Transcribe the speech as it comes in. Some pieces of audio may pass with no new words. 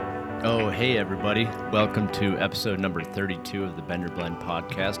Oh, hey, everybody. Welcome to episode number 32 of the Bender Blend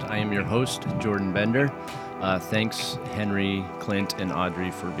podcast. I am your host, Jordan Bender. Thanks, Henry, Clint, and Audrey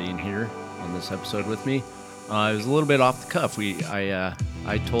for being here on this episode with me. It was a little bit off the cuff.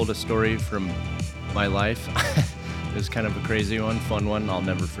 I told a story from my life. It was kind of a crazy one, fun one. I'll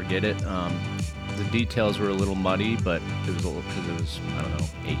never forget it. The details were a little muddy, but it was because it was,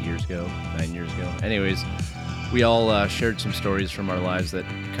 9 years ago. Anyways, we all shared some stories from our lives that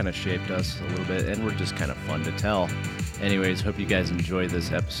kind of shaped us a little bit, and were just kind of fun to tell. Anyways, hope you guys enjoy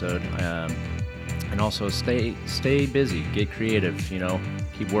this episode. And also stay busy, get creative,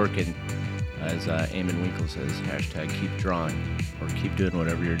 keep working. As Eamon Winkle says, hashtag keep drawing, or keep doing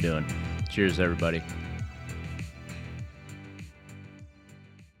whatever you're doing. Cheers, everybody.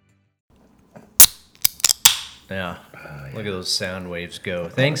 Yeah. Look at those sound waves go.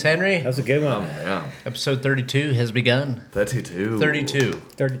 Thanks, Henry. That was a good one. Yeah. Episode 32 has begun. 32. 32.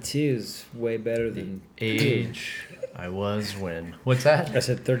 32 is way better than Age I was when. What's that? I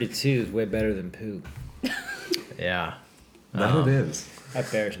said 32 is way better than poo. Yeah. That it is.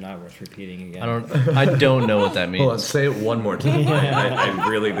 That bear's not worth repeating again. I don't know what that means. Hold on, say it one more time. I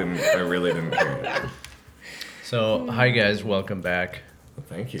really didn't hear it. So, hi guys, welcome back.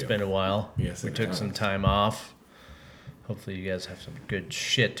 Thank you. It's been a while. Yes, we it took has. some time off. Hopefully you guys have some good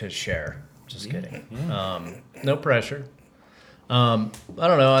shit to share. Just kidding. Yeah. No pressure. I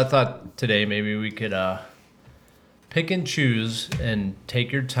don't know. I thought today maybe we could pick and choose and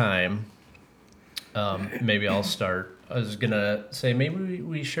take your time. Maybe I'll start. I was gonna say maybe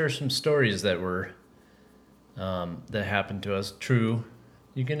we share some stories that were that happened to us. True,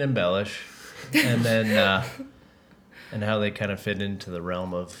 you can embellish, and then and how they kind of fit into the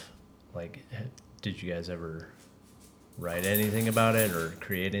realm of like, did you guys ever write anything about it or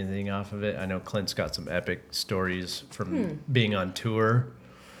create anything off of it? I know Clint's got some epic stories from being on tour.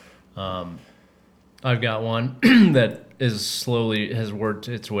 I've got one that has worked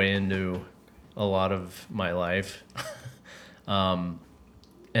its way into a lot of my life. And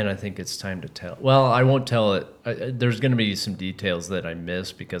I think it's time to tell. Well, I won't tell it. There's going to be some details that I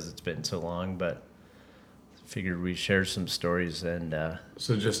missed because it's been so long, but figured we share some stories and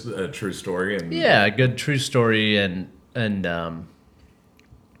So just a true story and yeah, a good true story and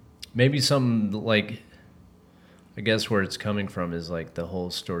maybe something like, I guess where it's coming from is like the whole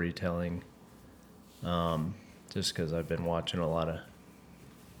storytelling. Just because I've been watching a lot of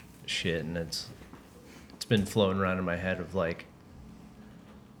shit and it's been floating around in my head of like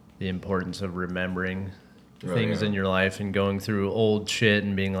the importance of remembering things in your life and going through old shit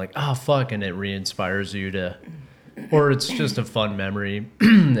and being like, oh fuck, and it re-inspires you to, or it's just a fun memory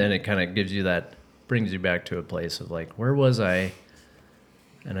and it kind of gives you that, brings you back to a place of like, where was I?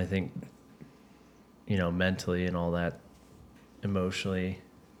 And I think, mentally and all that, emotionally,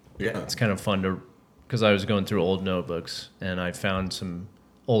 yeah. it's kind of fun to, because I was going through old notebooks and I found some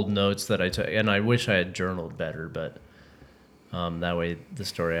old notes that I took, and I wish I had journaled better, but that way the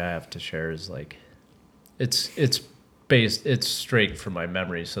story I have to share is like, it's straight from my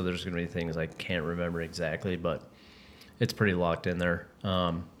memory, so there's going to be things I can't remember exactly, but it's pretty locked in there.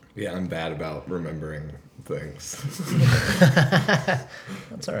 Yeah, I'm bad about remembering things.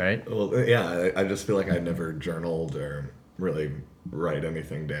 That's all right. Well, yeah, I just feel like I never journaled or really write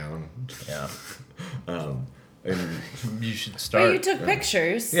anything down. Yeah. And You should start. But you took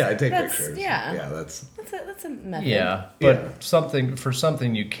pictures. yeah, I take That's- pictures. Yeah. Yeah, that's That's a method. Yeah, but Yeah.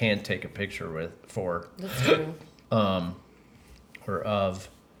 something you can't take a picture for. That's true. Or of.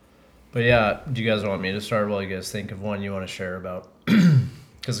 But yeah, do you guys want me to start while you guys think of one you want to share about?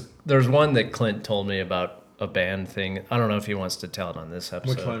 Because there's one that Clint told me about, a band thing. I don't know if he wants to tell it on this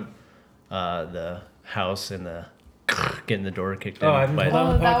episode. Which one? The house and the getting the door kicked in. Oh, I haven't by- told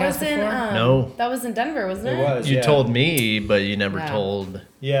on the that podcast was in before? No. that was in Denver, wasn't it? It was. You yeah. told me, but you never Yeah. told.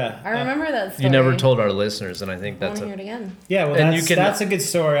 Yeah. I remember that story. You never told our listeners, and I think I want that's to hear it again. Yeah, well, And that's, you can- that's a good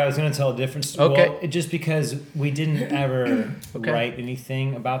story. I was going to tell a different story. Okay. Well, just because we didn't ever Okay. write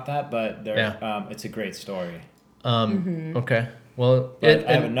anything about that, but there, Yeah. it's a great story. Okay. Well, But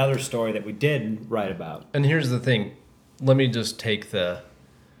I have another story that we did write about. and here's the thing. Let me just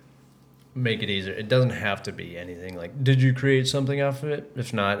make it easier. It doesn't have to be anything like, did you create something off of it?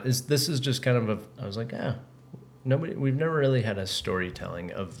 If not, this is just kind of I was like, we've never really had a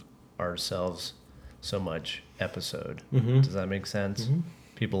storytelling of ourselves so much episode. Mm-hmm. Does that make sense?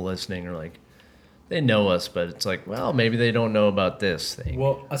 People listening are like, they know us, but it's like, well, maybe they don't know about this thing.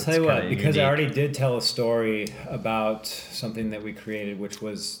 Well, I'll tell It's you what, kinda because I unique. already did tell a story about something that we created, which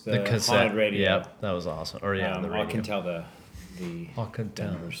was the cassette. haunted radio. Yep, that was awesome. Or the radio. I can tell the I can tell.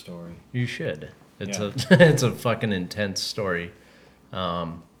 Denver story. You should. It's Yeah. it's a fucking intense story.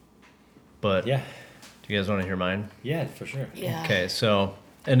 but Yeah. do you guys want to hear mine? Yeah, for sure. Yeah. Okay, so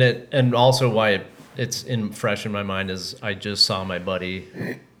and also why it's fresh in my mind is I just saw my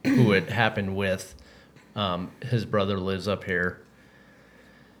buddy who it happened with. His brother lives up here,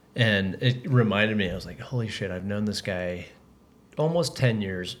 and it reminded me. I was like, "Holy shit! I've known this guy almost 10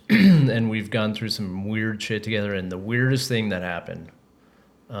 years, and we've gone through some weird shit together." And the weirdest thing that happened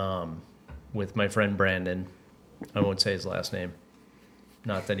with my friend Brandon, I won't say his last name.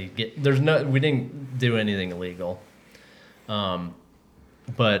 Not that we didn't do anything illegal.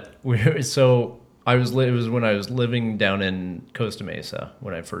 But it was when I was living down in Costa Mesa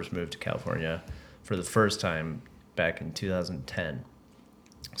when I first moved to California for the first time back in 2010.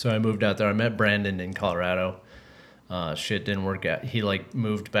 So I moved out there. I met Brandon in Colorado. Shit didn't work out. He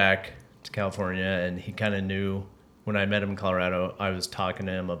moved back to California, and he kind of knew when I met him in Colorado, I was talking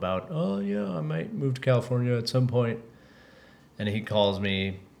to him about, oh yeah, I might move to California at some point. And he calls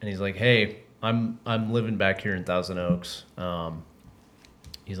me and he's like, hey, I'm living back here in Thousand Oaks.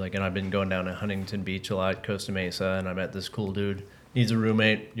 He's like, and I've been going down to Huntington Beach a lot, Costa Mesa, and I met this cool dude. Needs a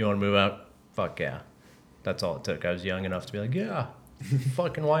roommate. You want to move out? Fuck yeah. That's all it took. I was young enough to be like, yeah,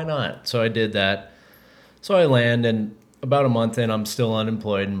 fucking why not? So I did that. So I land, and about a month in, I'm still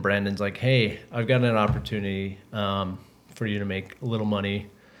unemployed, and Brandon's like, hey, I've got an opportunity for you to make a little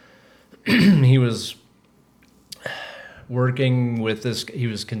money. He was working with he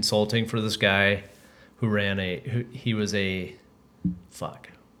was consulting for this guy who he was a fuck.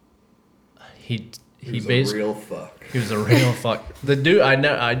 He was a real fuck. He was a real fuck. The dude,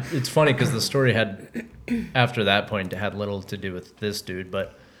 it's funny because the story after that point, had little to do with this dude,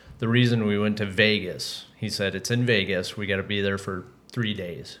 but the reason we went to Vegas, he said, it's in Vegas. We got to be there for 3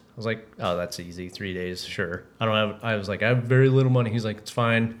 days. I was like, oh, that's easy. 3 days. Sure. I was like, I have very little money. He's like, it's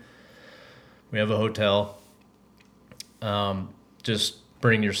fine. We have a hotel. Just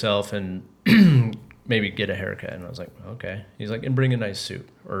bring yourself and maybe get a haircut. And I was like, okay. He's like, and bring a nice suit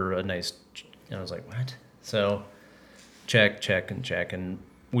or and I was like, what? So check. And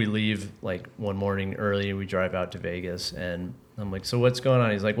we leave one morning early. We drive out to Vegas, and I'm like, so what's going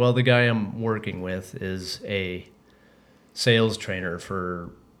on? He's like, well, the guy I'm working with is a sales trainer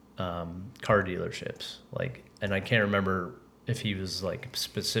for car dealerships. And I can't remember if he was a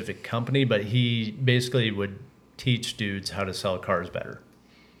specific company, but he basically would teach dudes how to sell cars better.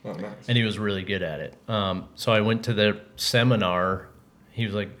 Oh, nice. And he was really good at it. So I went to the seminar. He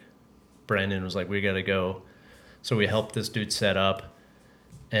was like, Brandon was like, we got to go. So we helped this dude set up.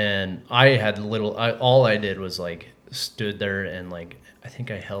 And I had all I did was stood there and I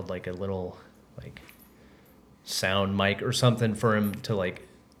think I held a little sound mic or something for him to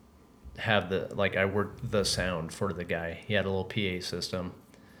have I worked the sound for the guy. He had a little PA system.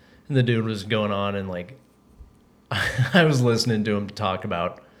 And the dude was going on and I was listening to him talk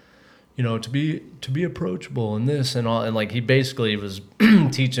about, to be approachable and this and all, and he basically was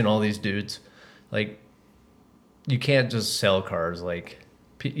teaching all these dudes, you can't just sell cars.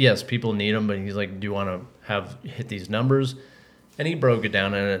 Yes, people need them, but he's like, do you want to hit these numbers? And he broke it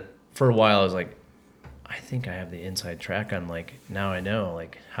down, and for a while I was like, I think I have the inside track on now I know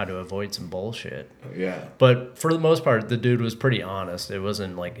how to avoid some bullshit. Yeah. But for the most part, the dude was pretty honest. It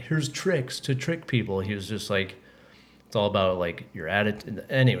wasn't here's tricks to trick people. He was just it's all about your attitude.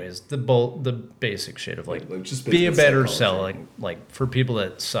 Anyways, the basic shit of just be a better psychology. seller. For people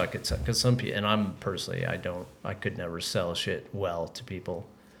that suck at because some people, and I'm personally, I could never sell shit well to people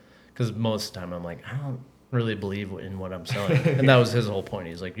because most of the time I'm I don't really believe in what I'm selling. And that was his whole point.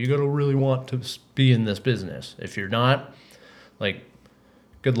 He's like, you got to really want to be in this business. If you're not,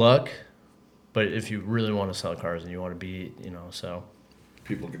 good luck. But if you really want to sell cars and you want to be, so.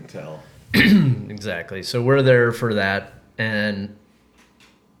 People can tell. Exactly. So we're there for that. And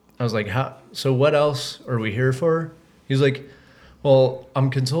I was like, so what else are we here for? He's like, well, I'm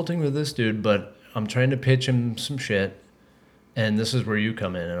consulting with this dude, but I'm trying to pitch him some shit. And this is where you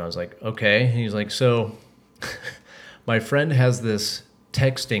come in. And I was like, okay. And he's like, so my friend has this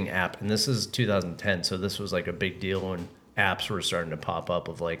texting app, and this is 2010. So this was a big deal when apps were starting to pop up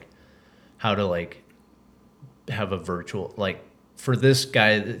of how to have a virtual, for this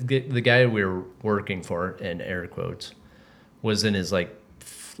guy, the guy we were working for, in air quotes, was in his late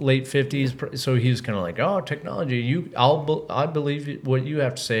 50s. So he was kind of oh, technology. I believe what you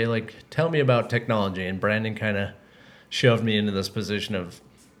have to say. Tell me about technology. And Brandon kind of shoved me into this position of,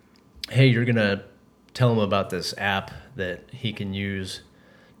 hey, you're gonna tell him about this app that he can use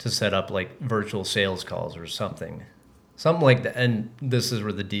to set up virtual sales calls or something like that. And this is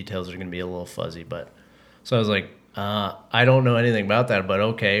where the details are gonna be a little fuzzy. But so I was like, I don't know anything about that, but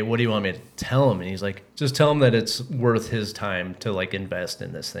okay, what do you want me to tell him? And he's like, just tell him that it's worth his time to invest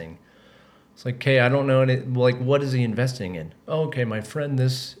in this thing. It's like, okay, I don't know any, like, what is he investing in? Oh, okay, my friend,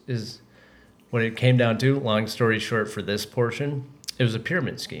 this is what it came down to. Long story short, for this portion, it was a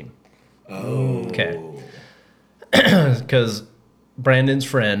pyramid scheme. Oh. Okay. Because Brandon's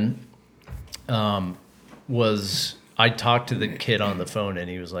friend I talked to the kid on the phone, and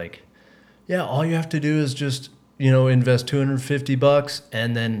he was like, yeah, all you have to do is just, invest $250,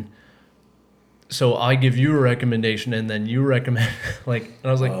 and then, so I give you a recommendation, and then you recommend, like, and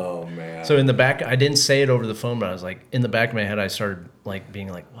I was like, Oh man. so in the back, I didn't say it over the phone, but I was like, in the back of my head, I started like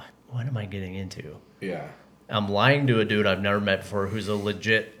being like, what am I getting into? Yeah. I'm lying to a dude I've never met before who's a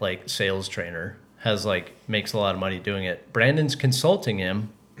legit like sales trainer, makes a lot of money doing it. Brandon's consulting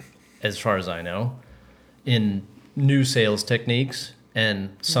him, as far as I know, in new sales techniques,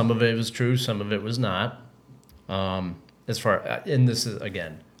 and some of it was true, some of it was not. And this is,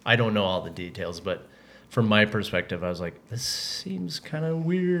 again, I don't know all the details, but from my perspective, I was like, this seems kind of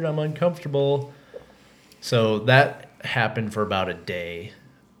weird. I'm uncomfortable. So that happened for about a day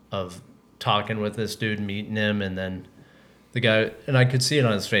of talking with this dude, meeting him, and then the guy, and I could see it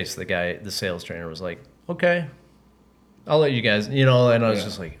on his face, the sales trainer was like, okay, I'll let you guys, and I was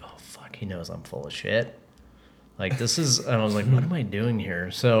just like, oh, fuck, he knows I'm full of shit. Like, this is, and I was like, what am I doing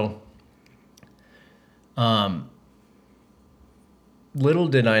here? So, little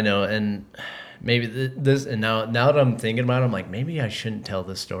did I know, and maybe this, and now that I'm thinking about it, I'm like, maybe I shouldn't tell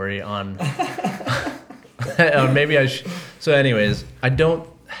this story on, maybe I should. So anyways,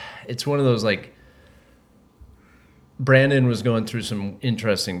 it's one of those, like, Brandon was going through some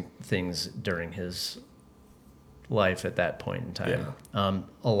interesting things during his life at that point in time. Yeah.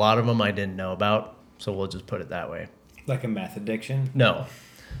 A lot of them I didn't know about, so we'll just put it that way. Like a meth addiction? No.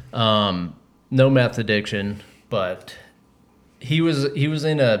 No meth addiction, but he was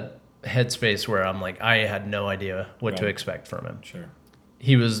in a headspace where I'm like, I had no idea what to expect from him. Sure.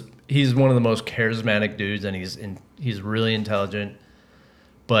 He's one of the most charismatic dudes, and he's really intelligent,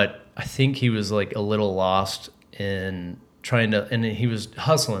 but I think he was like a little lost in trying to, and he was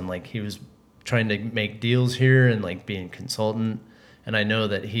hustling, like he was trying to make deals here and like being a consultant. And I know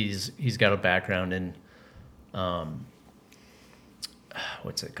that he's got a background in,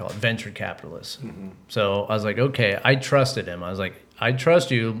 what's it called? Venture capitalist. Mm-hmm. So I was like, okay, I trusted him. I was like, I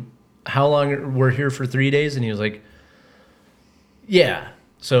trust you. How long? We're here for 3 days. And he was like, yeah.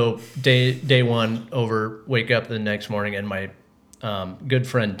 So day one over, wake up the next morning, and my good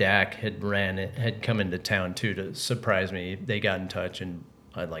friend Dak had come into town too to surprise me. They got in touch, and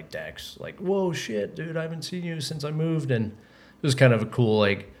I like Dak's like, whoa, shit, dude, I haven't seen you since I moved. And it was kind of a cool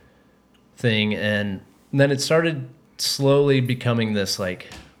like thing. And then it started slowly becoming this like,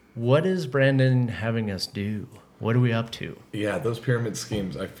 what is Brandon having us do? What are we up to? Yeah, those pyramid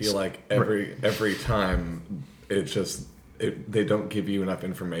schemes, I feel like every time it's just they don't give you enough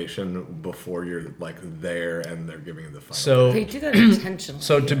information before you're like there, and they're giving you the final. So They do that intentionally.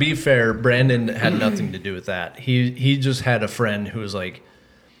 So to be fair, Brandon had nothing to do with that. He just had a friend who was like,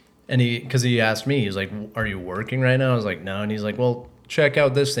 and because he asked me, he was like, "Are you working right now?" I was like, "No," and he's like, "Well, check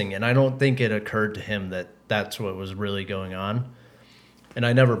out this thing." And I don't think it occurred to him that that's what was really going on. And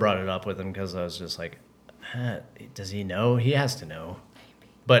I never brought it up with him because I was just like, does he know? He has to know.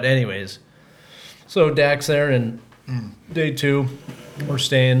 But anyways, so Dak's there, and day two, we're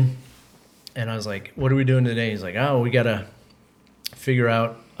staying. And I was like, what are we doing today? He's like, oh, we got to figure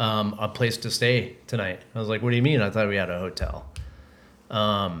out a place to stay tonight. I was like, what do you mean? I thought we had a hotel.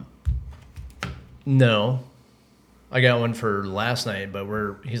 No, I got one for last night, but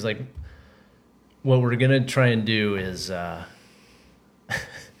he's like, what we're going to try and do is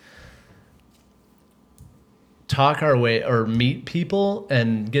talk our way, or meet people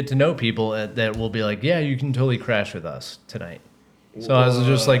and get to know people that will be like, yeah, you can totally crash with us tonight. So I was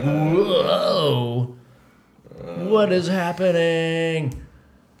just like, whoa, what is happening?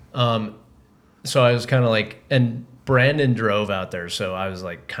 So I was kind of like, and Brandon drove out there, so I was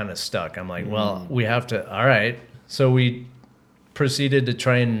like kind of stuck. I'm like, well, we have to, all right. So we proceeded to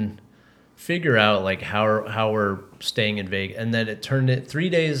try and figure out like how we're staying in Vegas. And then it turned it 3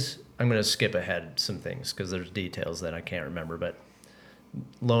 days. I'm going to skip ahead some things because there's details that I can't remember, but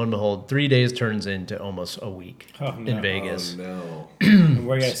lo and behold, 3 days turns into almost a week in Vegas. Oh, no.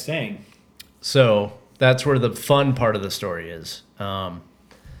 Where are you guys staying? So that's where the fun part of the story is.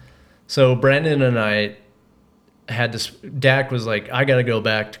 So Brandon and I had to, Dak was like, I got to go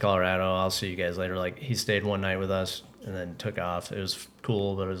back to Colorado. I'll see you guys later. Like, he stayed one night with us and then took off. It was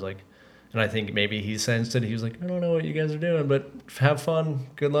cool, but it was like, and I think maybe he sensed it. He was like, I don't know what you guys are doing, but have fun.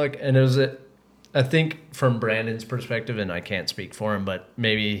 Good luck. And it was, I think from Brandon's perspective, and I can't speak for him, but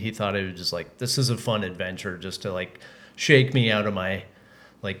maybe he thought it was just like, this is a fun adventure just to like shake me out of my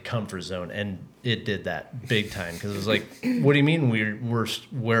like comfort zone, and it did that big time because it was like, what do you mean we're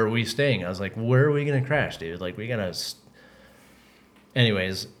where are we staying? I was like, where are we gonna crash, dude? Like we gotta.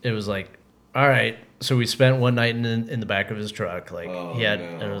 Anyways, it was like, all right. So we spent one night in the back of his truck. Like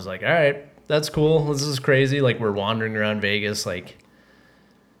and it was like, all right, that's cool. This is crazy. Like we're wandering around Vegas. Like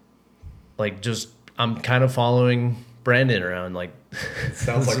just I'm kind of following Brandon around. Like It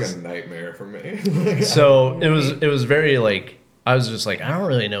sounds like a nightmare for me. so it was very like I was just like I don't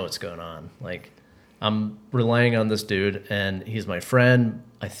really know what's going on. Like I'm relying on this dude and he's my friend.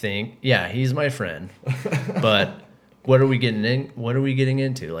 I think he's my friend, but. What are we getting in? What are we getting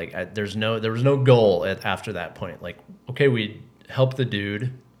into? Like, there was no goal after that point. Like, okay, we helped the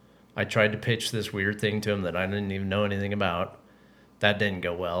dude. I tried to pitch this weird thing to him that I didn't even know anything about. That didn't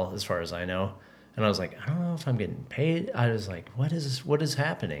go well, as far as I know. And I was like, I don't know if I'm getting paid. I was like, what is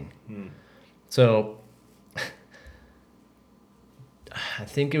happening? So, I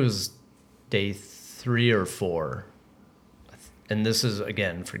think it was day 3 or 4. And this is,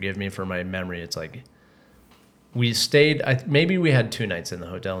 again, forgive me for my memory. It's like, we stayed, maybe we had 2 nights in the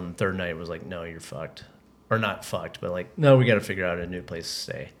hotel, and the third night was like, no, you're fucked. Or not fucked, but like, no, we got to figure out a new place to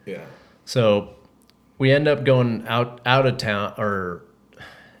stay. Yeah. So we end up going out of town, or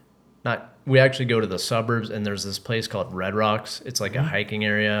not, we actually go to the suburbs, and there's this place called Red Rocks. It's like a hiking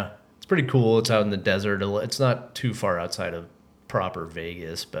area. It's pretty cool. It's out in the desert. It's not too far outside of proper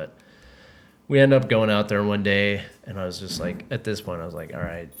Vegas, but we end up going out there one day, and I was just like, at this point, I was like, all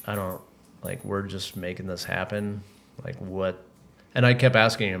right, like, we're just making this happen. Like, what? And I kept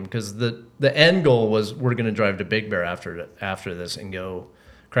asking him because the end goal was we're going to drive to Big Bear after this and go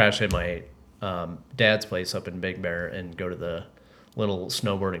crash at my dad's place up in Big Bear and go to the little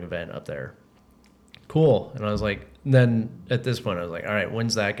snowboarding event up there. Cool. And I was like, then at this point, I was like, all right,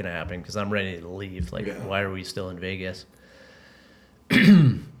 when's that going to happen? Because I'm ready to leave. Like, why are we still in Vegas?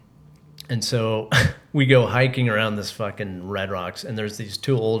 And so we go hiking around this fucking Red Rocks, and there's these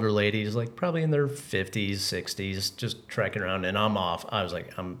 2 older ladies, like probably in their 50s, 60s, just trekking around, and I'm off. I was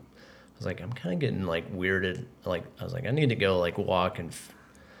like, I'm kind of getting like weirded. Like, I was like, I need to go like walk and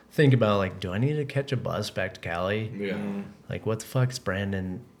think about like, do I need to catch a bus back to Cali? Yeah. Like, what the fuck's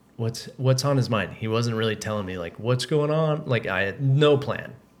Brandon? What's on his mind? He wasn't really telling me like what's going on. Like, I had no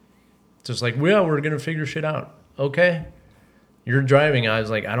plan. Just like, yeah, we're gonna figure shit out. Okay. You're driving. I was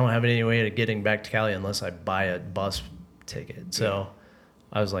like, I don't have any way of getting back to Cali unless I buy a bus ticket. So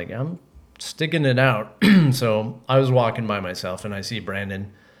I was like, I'm sticking it out. So I was walking by myself, and I see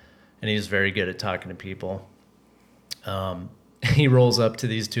Brandon, and he's very good at talking to people. He rolls up to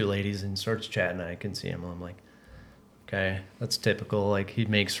these 2 ladies and starts chatting. I can see him. I'm like, okay, that's typical. Like, he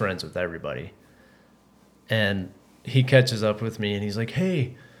makes friends with everybody. And he catches up with me, and he's like,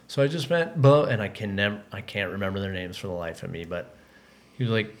 hey, so I just met Bo, and I can't remember their names for the life of me, but he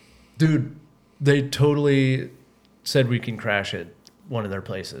was like, dude, they totally said we can crash at one of their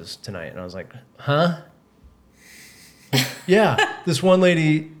places tonight. And I was like, huh? Yeah, this one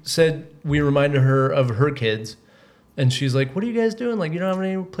lady said we reminded her of her kids, and she's like, what are you guys doing? Like, you don't have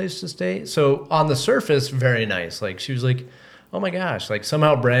any place to stay? So on the surface, very nice. Like, she was like, oh my gosh. Like,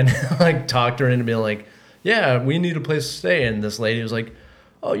 somehow Brandon like talked her into being like, yeah, we need a place to stay. And this lady was like,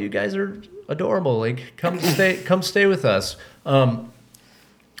 oh, you guys are adorable. Like, come stay with us.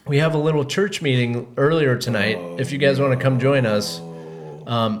 We have a little church meeting earlier tonight. If you guys want to come join us,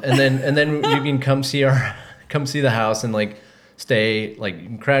 and then you can come see the house and like stay, like you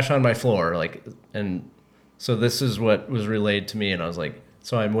can crash on my floor. Like, and so this is what was relayed to me. And I was like,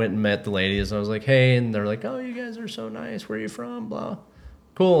 so I went and met the ladies. And I was like, hey, and they're like, oh, you guys are so nice. Where are you from? Blah.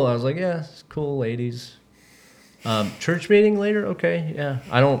 Cool. I was like, yeah, cool ladies. Church meeting later? Okay, yeah.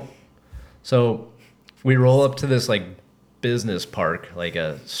 So we roll up to this like business park, like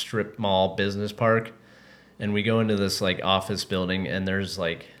a strip mall business park, and we go into this like office building, and there's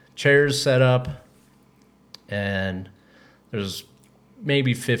like chairs set up, and there's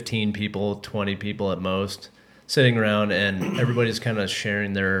maybe 15 people, 20 people at most sitting around, and everybody's kind of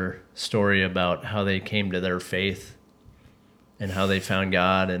sharing their story about how they came to their faith and how they found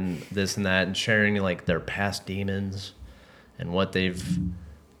God and this and that, and sharing like their past demons and what they've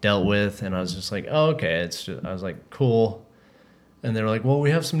dealt with. And I was just like, oh, okay. I was like, cool. And they were like, well, we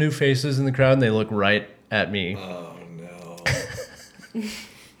have some new faces in the crowd, and they look right at me. Oh, no.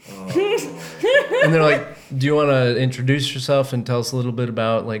 And they're like, do you want to introduce yourself and tell us a little bit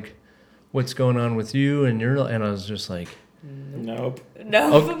about like what's going on with you and your, and I was just like, Nope.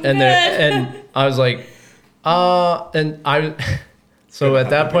 No. oh, and I was like, so at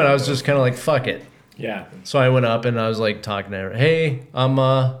that point I was just kind of like, fuck it. Yeah. So I went up and I was like talking to her. Hey, I'm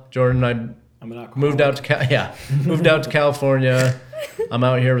Jordan. I'm an alcoholic. moved out to California. I'm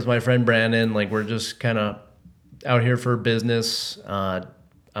out here with my friend Brandon. Like, we're just kind of out here for business.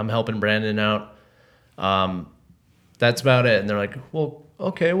 I'm helping Brandon out. That's about it. And they're like, well,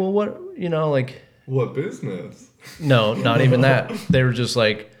 okay, well, what, like, What business? no, not even that. They were just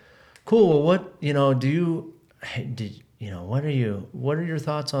like, cool. Well, what, what are your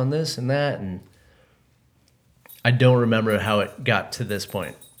thoughts on this and that? And I don't remember how it got to this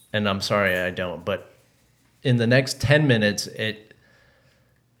point, and I'm sorry I don't. But in the next 10 minutes,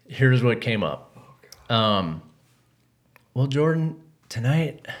 here's what came up. Well, Jordan,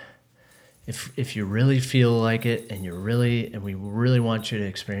 tonight, if you really feel like it, and we really want you to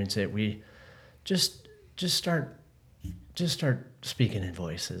experience it, we just start speaking in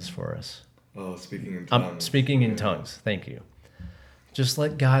voices for us. Oh, speaking in tongues. I'm speaking in tongues. Thank you. Just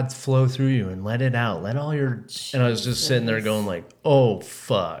let God flow through you and let it out. Let all your... And I was just sitting there going like, oh,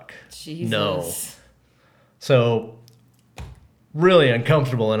 fuck. Jesus. No. So really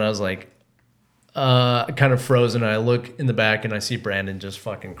uncomfortable. And I was like, kind of frozen. And I look in the back and I see Brandon just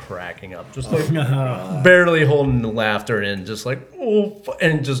fucking cracking up. Just like barely holding the laughter in. Just like, oh,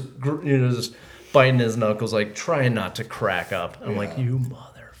 and just, just biting his knuckles, like trying not to crack up. I'm like, you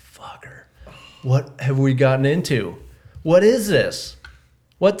motherfucker. What have we gotten into? What is this?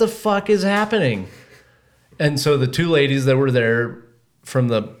 What the fuck is happening? And so the two ladies that were there from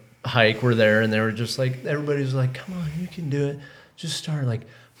the hike were there, and they were just like, everybody was like, come on, you can do it. Just start like,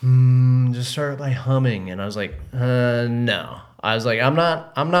 just start by humming. And I was like, no. I was like, I'm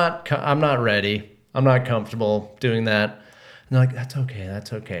not ready. I'm not comfortable doing that. And they're like, that's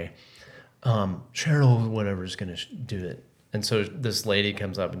okay. Cheryl, whatever's gonna do it. And so this lady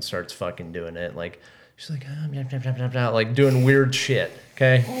comes up and starts fucking doing it. Like, she's like, like doing weird shit.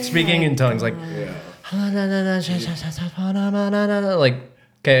 Okay, speaking in tongues, like, like,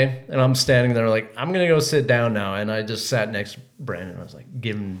 okay. And I'm standing there, like, I'm gonna go sit down now. And I just sat next to Brandon. I was like,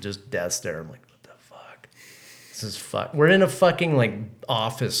 giving him just death stare. I'm like, what the fuck? This is fuck. We're in a fucking like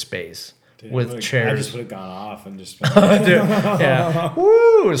office space. Dude, with chairs. I just would have gone off and just. Dude, yeah.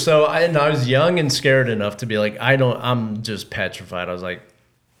 Woo! So I was young and scared enough to be like, I'm just petrified. I was like,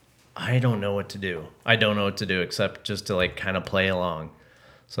 I don't know what to do. I don't know what to do except just to like kind of play along.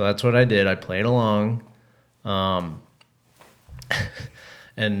 So that's what I did. I played along. And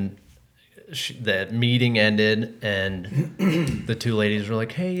that meeting ended, and the two ladies were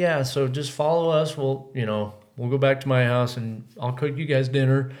like, hey, yeah, so just follow us. We'll go back to my house and I'll cook you guys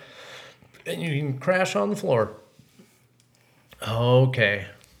dinner. And you can crash on the floor. Okay.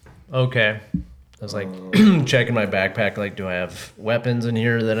 I was like checking my backpack, like, do I have weapons in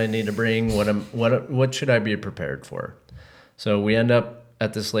here that I need to bring? What should I be prepared for? So we end up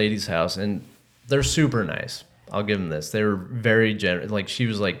at this lady's house, and they're super nice. I'll give them this. They were very generous. Like, she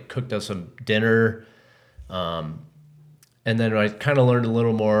was like cooked us some dinner, and then I kind of learned a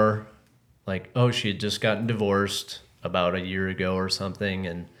little more. Like, oh, she had just gotten divorced about a year ago or something,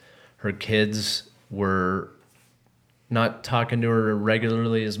 and her kids were not talking to her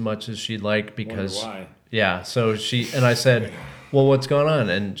regularly as much as she'd like because... Wonder why. Yeah, so I said, well, what's going on?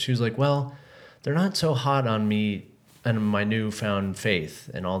 And she was like, well, they're not so hot on me and my newfound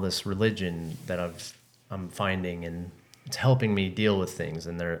faith and all this religion that I'm finding, and it's helping me deal with things.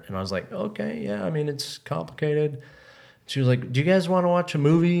 And I was like, okay, yeah, I mean, it's complicated. She was like, do you guys want to watch a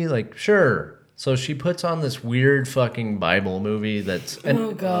movie? Like, sure. So she puts on this weird fucking Bible movie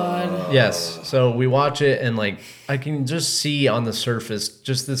oh, God. Yes. So we watch it, and like I can just see on the surface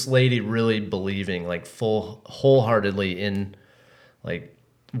just this lady really believing like wholeheartedly in like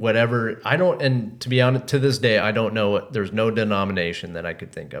whatever. And to be honest, to this day, I don't know there's no denomination that I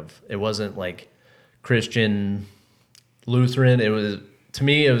could think of. It wasn't like Christian, Lutheran. To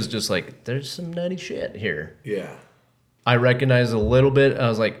me, it was just like, there's some nutty shit here. Yeah. I recognized a little bit. I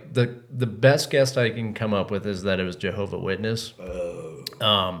was like, the best guess I can come up with is that it was Jehovah's Witness.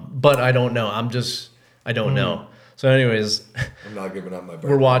 Oh. But I don't know. I don't know. So anyways, I'm not giving up my birthday.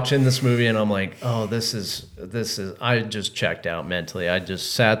 We're watching this movie, and I'm like, oh, this is, I just checked out mentally. I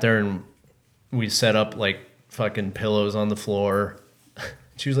just sat there, and we set up like fucking pillows on the floor.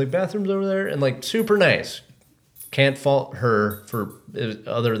 She was like, bathroom's over there, and like super nice. Can't fault her for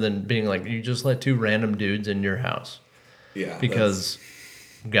other than being like, you just let two random dudes in your house. Yeah. Because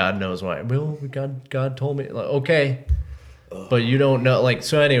God knows why. Well, God told me. Like, okay. But you don't know. Like,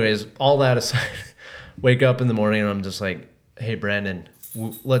 so anyways, all that aside, wake up in the morning and I'm just like, hey, Brandon,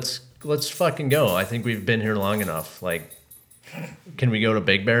 let's fucking go. I think we've been here long enough. Like, can we go to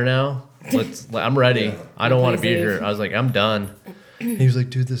Big Bear now? I'm ready. Yeah. I don't want to be here. I was like, I'm done. He was like,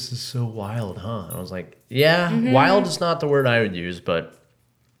 dude, this is so wild, huh? And I was like, yeah, wild is not the word I would use, but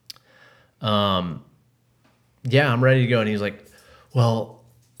yeah, I'm ready to go. And he's like, well,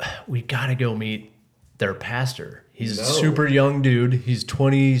 we got to go meet their pastor. He's a super young dude. He's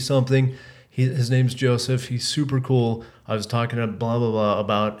 20 something. His name's Joseph. He's super cool. I was talking to blah, blah, blah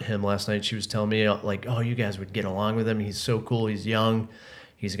about him last night. She was telling me like, oh, you guys would get along with him. He's so cool. He's young.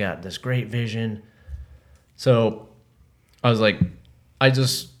 He's got this great vision. So I was like,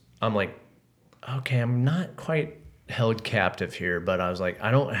 I'm like, okay, I'm not quite held captive here, but I was like,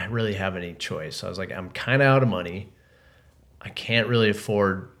 I don't really have any choice. I was like, I'm kind of out of money. I can't really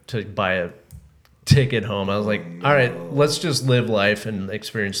afford to buy a ticket home. I was like, all right, let's just live life and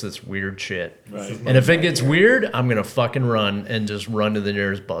experience this weird shit. Right. And if it gets weird, I'm going to fucking run and just run to the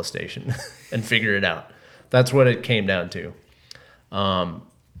nearest bus station and figure it out. That's what it came down to.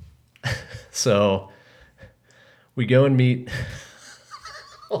 So we go and meet.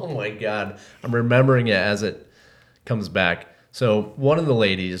 Oh my God. I'm remembering it as it comes back. So one of the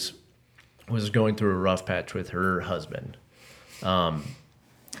ladies was going through a rough patch with her husband.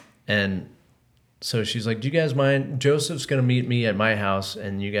 And so she's like, do you guys mind? Joseph's going to meet me at my house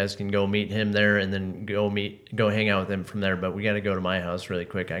and you guys can go meet him there and then go hang out with him from there. But we got to go to my house really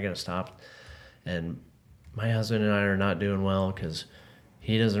quick. I got to stop. And my husband and I are not doing well because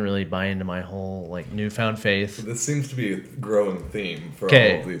he doesn't really buy into my whole like newfound faith. This seems to be a growing theme for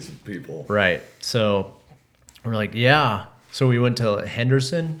all of these people. Right. So we're like, yeah. So we went to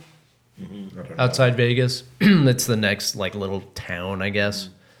Henderson, outside Vegas. It's the next like little town, I guess.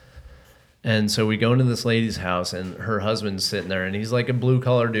 And so we go into this lady's house and her husband's sitting there and he's like a blue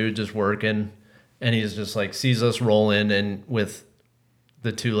collar dude just working. And he's just like, sees us roll in and with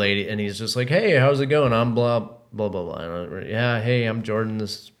the two lady and he's just like, hey, how's it going? I'm blah, blah, blah, blah. And yeah, hey, I'm Jordan.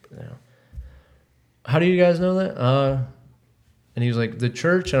 How do you guys know that? And he was like, the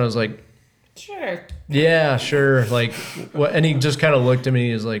church? And I was like, sure. Yeah, sure. Like, what? And he just kind of looked at me.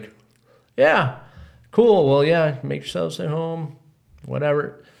 He was like, yeah, cool. Well, yeah, make yourselves at home,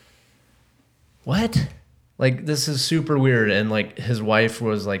 whatever. What? Like, this is super weird. And like, his wife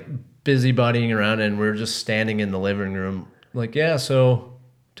was like busybodying around, and we were just standing in the living room. Like, yeah, so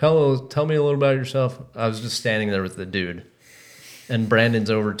tell me a little about yourself. I was just standing there with the dude, and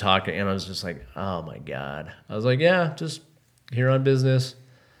Brandon's over talking, and I was just like, oh my God. I was like, yeah, just here on business.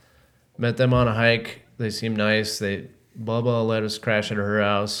 Met them on a hike. They seemed nice. They blah let us crash at her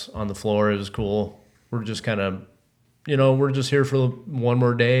house on the floor. It was cool. We're just kind of, we're just here for one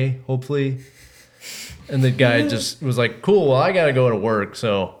more day, hopefully. And the guy just was like, cool, well, I got to go to work.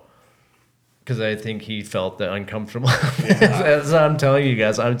 So, because I think he felt that uncomfortable. Yeah. As I'm telling you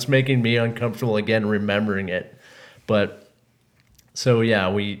guys, it's making me uncomfortable again remembering it. But, so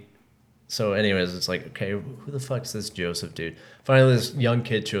yeah, So anyways, it's like, okay, who the fuck's this Joseph dude? Finally, this young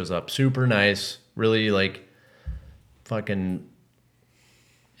kid shows up, super nice, really like fucking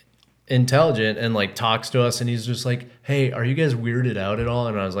intelligent and like talks to us. And he's just like, hey, are you guys weirded out at all?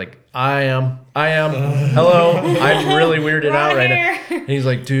 And I was like, I am. Hello. I'm really weirded out right now. And he's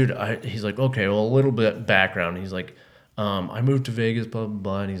like, dude, he's like, okay, well, a little bit background. He's like, I moved to Vegas, blah, blah,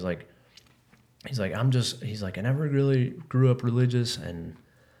 blah. And he's like, I never really grew up religious. And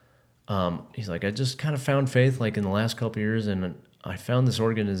he's like, I just kind of found faith like in the last couple of years, and I found this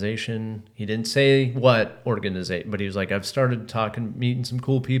organization. He didn't say what organization, but he was like, I've started meeting some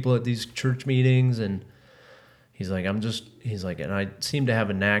cool people at these church meetings, and he's like, and I seem to have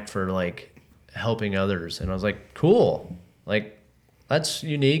a knack for like helping others. And I was like, cool, like that's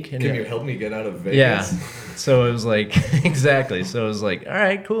unique. And can you help me get out of Vegas? Yeah. So it was like, exactly. So it was like, all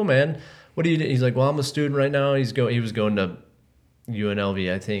right, cool, man. What do you do? He's like, well, I'm a student right now. He was going to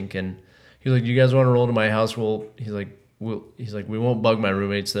UNLV, I think, and he's like, you guys want to roll to my house? Well, he's like, we won't bug my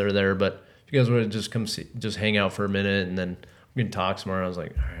roommates that are there, but if you guys want to just hang out for a minute and then we can talk some more. I was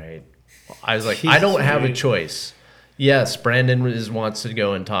like, all right. I was like, I don't have a choice. Yes, Brandon wants to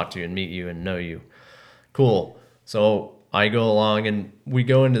go and talk to you and meet you and know you. Cool. So I go along and we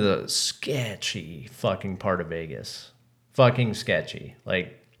go into the sketchy fucking part of Vegas. Fucking sketchy.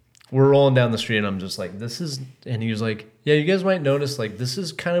 Like, we're rolling down the street and I'm just like, and he was like, yeah, you guys might notice, like, this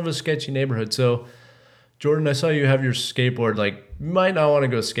is kind of a sketchy neighborhood. So, Jordan, I saw you have your skateboard. Like, you might not want to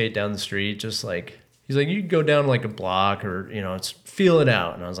go skate down the street. Just like, he's like, you can go down like a block or, it's feel it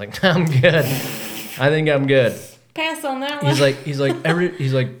out. And I was like, I'm good. I think I'm good. Pass on that one.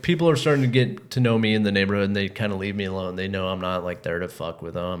 He's like, people are starting to get to know me in the neighborhood and they kind of leave me alone. They know I'm not like there to fuck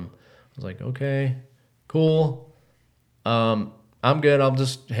with them. I was like, okay, cool. I'm good. I'll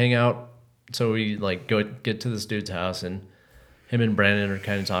just hang out. So we like get to this dude's house and him and Brandon are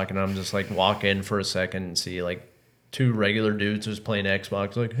kind of talking. I'm just like walk in for a second and see like two regular dudes just playing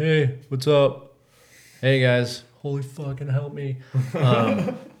Xbox. Like, hey, what's up? Hey guys, holy fucking help me.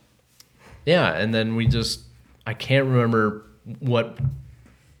 Yeah, and then I can't remember what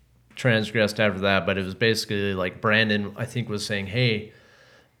transgressed after that, but it was basically like Brandon, I think, was saying, hey,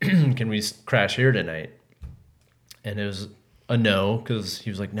 can we crash here tonight? And it was a no, because he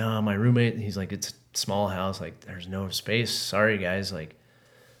was like, no, my roommate, he's like, it's a small house, like there's no space, sorry guys. Like,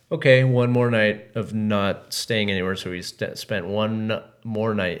 okay, one more night of not staying anywhere. So we spent one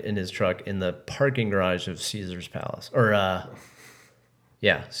more night in his truck in the parking garage of Caesar's Palace, or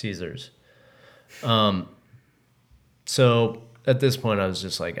Caesar's. So at this point I was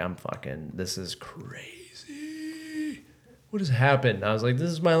just like, this is crazy. What has happened? I was like,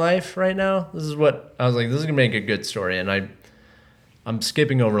 this is my life right now. This is going to make a good story. And I'm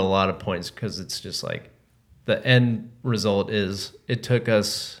skipping over a lot of points because it's just like the end result is it took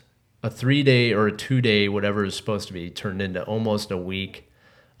us a 3-day or a 2-day, whatever it was supposed to be, turned into almost a week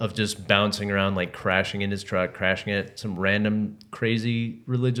of just bouncing around, like crashing in his truck, crashing at some random crazy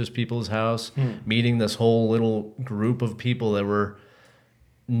religious people's house, meeting this whole little group of people that were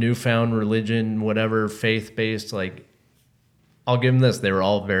newfound religion, whatever, faith-based. Like, I'll give them this. They were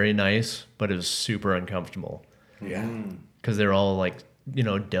all very nice, but it was super uncomfortable. Yeah. Because they're all like,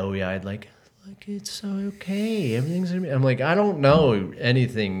 doughy-eyed, like it's okay. Everything's gonna be. I'm like, I don't know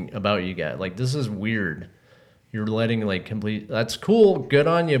anything about you guys. Like, this is weird. You're letting that's cool, good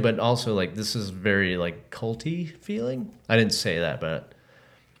on you, but also like this is very like culty feeling. I didn't say that, but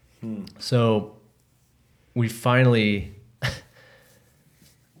so we finally,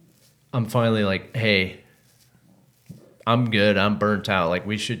 I'm finally like, hey, I'm good, I'm burnt out. Like,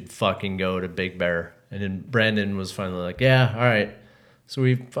 we should fucking go to Big Bear. And then Brandon was finally like, yeah, all right. So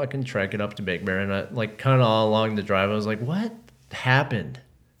we fucking trek it up to Big Bear, and I, like, kind of all along the drive, I was like, what happened?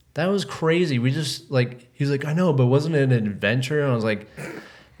 That was crazy. We just, like, he's like, I know, but wasn't it an adventure? And I was like,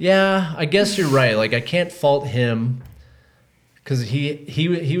 yeah, I guess you're right. Like, I can't fault him because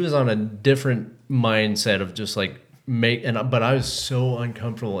he was on a different mindset of just like but I was so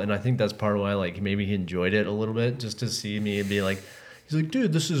uncomfortable, and I think that's part of why, like, maybe he enjoyed it a little bit, just to see me and be like, he's like,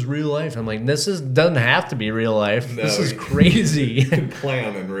 dude, this is real life. I'm like, doesn't have to be real life. No, this is crazy. You can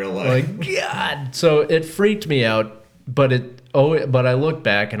plan in real life. Like, God. So it freaked me out, but I look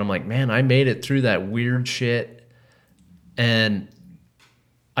back and I'm like, man, I made it through that weird shit, and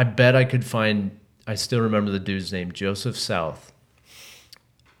I bet I could find. I still remember the dude's name, Joseph South.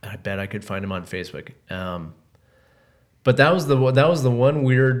 I bet I could find him on Facebook. But that was the one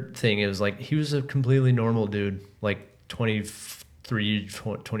weird thing. It was like, he was a completely normal dude, like 23,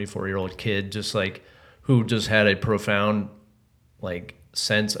 24-year-old kid, just like, who just had a profound, like,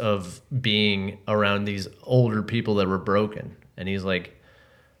 sense of being around these older people that were broken. And he's like,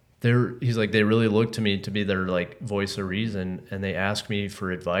 they really looked to me to be their, like, voice of reason, and they asked me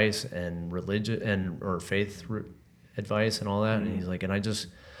for advice and religion or faith advice and all that. Mm-hmm. And he's like,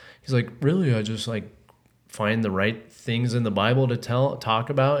 he's like, really, I just, like, find the right things in the Bible to talk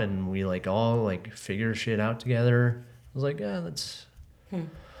about, and we, like, all, like, figure shit out together. I was like, yeah, it's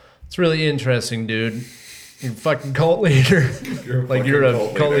really interesting, dude. You're a fucking cult leader. You're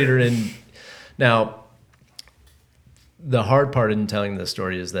a cult leader. And now, the hard part in telling this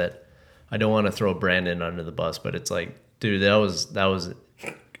story is that I don't want to throw Brandon under the bus, but it's like, dude, that's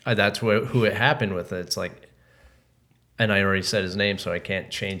who it happened with. It's like, and I already said his name, so I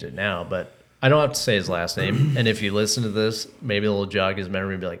can't change it now, but I don't have to say his last name. And if you listen to this, maybe it'll jog his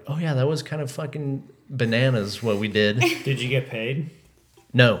memory and be like, oh yeah, that was kind of fucking bananas what we did. Did you get paid?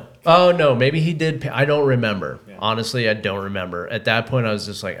 No. Oh, no. Maybe he did pay. I don't remember. Yeah. Honestly, I don't remember. At that point, I was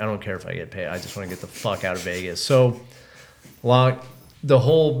just like, I don't care if I get paid. I just want to get the fuck out of Vegas. So, the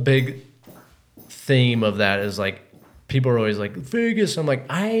whole big theme of that is, like, people are always like, Vegas. I'm like,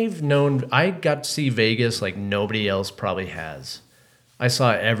 I got to see Vegas like nobody else probably has. I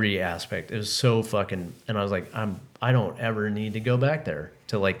saw every aspect. It was so fucking, and I was like, I don't ever need to go back there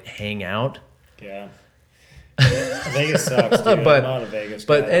to, like, hang out. Yeah. Vegas sucks, dude. I'm not a Vegas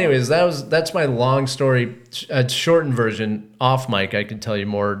guy. But anyways, that's my long story. A shortened version. Off mic, I could tell you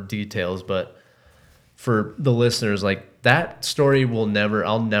more details, but for the listeners, like, that story I'll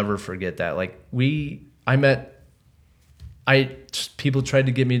never forget that. Like, people tried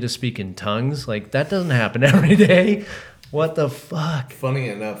to get me to speak in tongues. Like, that doesn't happen every day. What the fuck? Funny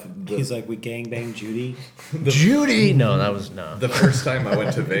enough, he's like, we gangbanged Judy. Judy? No, that was no. The first time I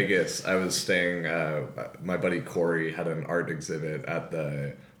went to Vegas, I was staying. My buddy Corey had an art exhibit at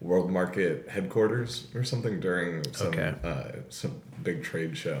the World Market headquarters or something during some big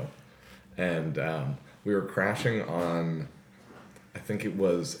trade show, and we were crashing on. I think it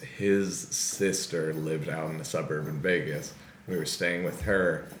was his sister lived out in the suburb in Vegas. We were staying with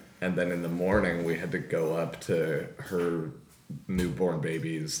her. And then in the morning, we had to go up to her newborn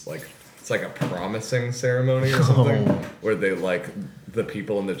baby's, like, it's like a promising ceremony or something, where they like the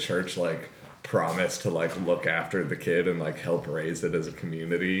people in the church like promise to like look after the kid and like help raise it as a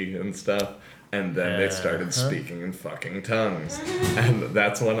community and stuff. And then they started speaking in fucking tongues. And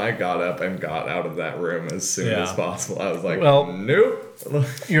that's when I got up and got out of that room as soon as possible. I was like, nope.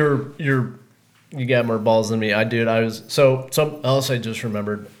 You got more balls than me. I was something else I just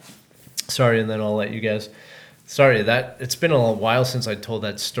remembered. Sorry, and then I'll let you guys. Sorry, it's been a while since I told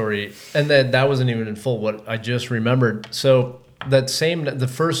that story. And that wasn't even in full what I just remembered. So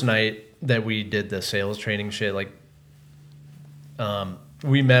the first night that we did the sales training shit, like,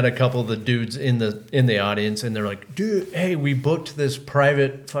 we met a couple of the dudes in the audience, and they're like, dude, hey, we booked this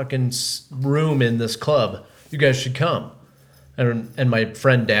private fucking room in this club. You guys should come. And my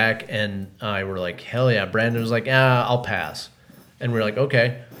friend Dak and I were like, hell yeah. Brandon was like, I'll pass. And we're like,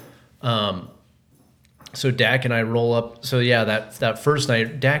 okay. So Dak and I roll up. So yeah, that first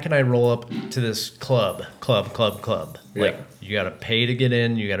night, Dak and I roll up to this club. Yeah. Like, you got to pay to get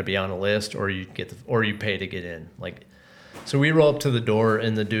in. You got to be on a list, or you pay to get in. Like, so we roll up to the door,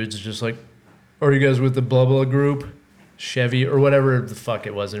 and the dude's just like, are you guys with the blah, blah group? Chevy, or whatever the fuck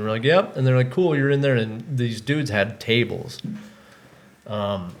it was. And we're like, yep. And they're like, cool, you're in there. And these dudes had tables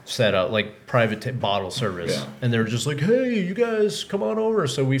set up, like private bottle service. Yeah. And they were just like, hey, you guys, come on over.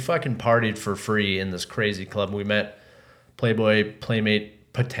 So we fucking partied for free in this crazy club. We met Playboy,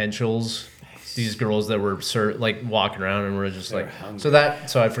 Playmate potentials. Nice. These girls that were like walking around, and we're just like,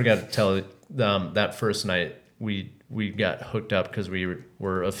 so I forgot to tell that first night we got hooked up because we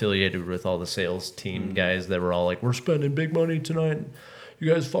were affiliated with all the sales team guys that were all like, we're spending big money tonight.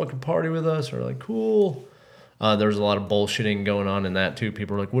 You guys fucking party with us? Or like, cool. There was a lot of bullshitting going on in that too.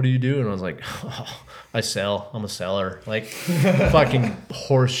 People were like, what do you do? And I was like, I sell. I'm a seller. Like, fucking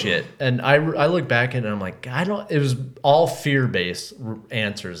horse shit. And I look back and I'm like, it was all fear-based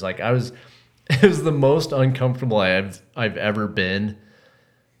answers. Like, it was the most uncomfortable I've ever been.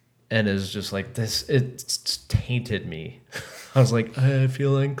 And it was just like this, it's tainted me. I was like, I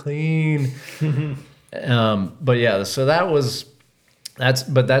feel unclean. But yeah, so that's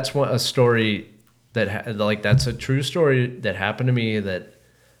a story that's a true story that happened to me that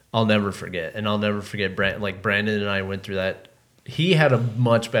I'll never forget. And I'll never forget Brandon and I went through that. He had a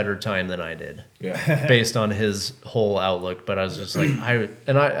much better time than I did, based on his whole outlook. But I was just like,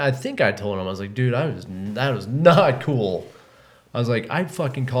 I think I told him, I was like, dude, that was not cool. I was like, I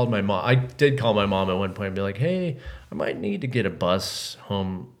fucking called my mom. I did call my mom at one point and be like, hey, I might need to get a bus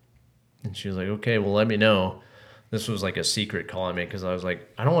home. And she was like, okay, well, let me know. This was like a secret call I made because I was like,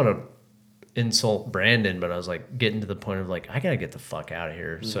 I don't want to insult Brandon, but I was like getting to the point of like, I got to get the fuck out of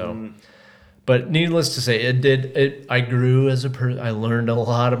here. So, but needless to say, I grew as a person. I learned a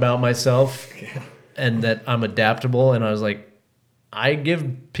lot about myself and that I'm adaptable. And I was like, I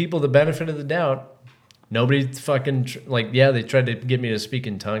give people the benefit of the doubt. Nobody fucking, they tried to get me to speak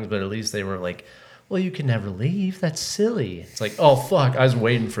in tongues, but at least they weren't like, well, you can never leave. That's silly. It's like, oh, fuck. I was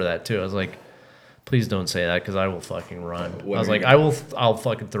waiting for that, too. I was like, please don't say that because I will fucking run. I was like, I'll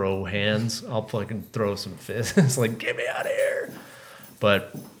fucking throw hands. I'll fucking throw some fists. It's like, get me out of here.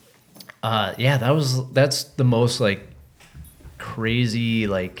 But, that's the most, like, crazy,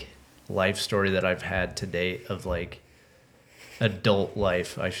 like, life story that I've had to date of, like, adult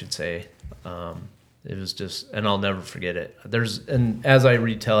life, I should say. It was just, and I'll never forget it. And as I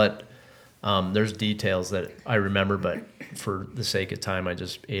retell it, there's details that I remember, but for the sake of time, I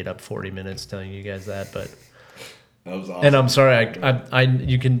just ate up 40 minutes telling you guys that. But that was awesome. And I'm sorry,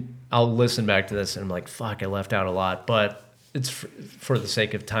 I'll listen back to this and I'm like, fuck, I left out a lot. But it's for the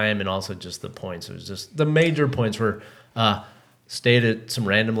sake of time and also just the points. It was just the major points were stayed at some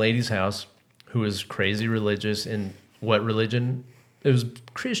random lady's house who was crazy religious in what religion? It was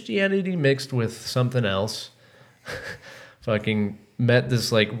Christianity mixed with something else. Fucking met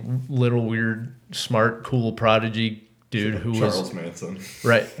this like little weird, smart, cool prodigy dude who Charles Manson.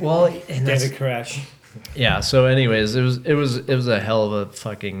 Right. Well, and David Koresh. Yeah. So, anyways, it was a hell of a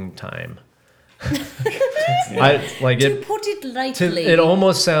fucking time. I like to it. Put it lightly. It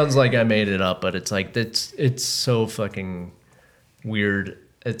almost sounds like I made it up, but it's like it's so fucking weird.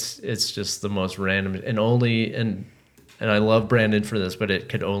 It's just the most random and I love Brandon for this, but it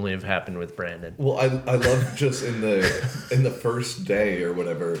could only have happened with Brandon. Well, I love just in the first day or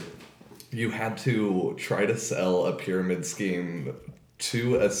whatever, you had to try to sell a pyramid scheme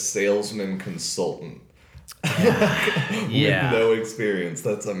to a salesman consultant. Yeah. With no experience.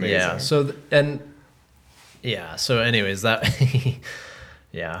 That's amazing. Yeah. So anyways, that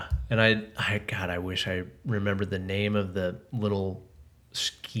yeah. And I wish I remembered the name of the little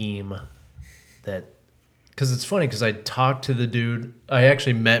scheme because it's funny because I talked to the dude. I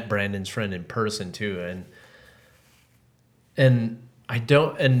actually met Brandon's friend in person too, and I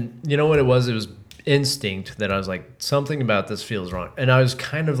don't. And you know what it was? It was instinct that I was like, something about this feels wrong, and I was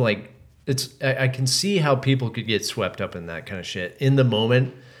kind of like, I can see how people could get swept up in that kind of shit in the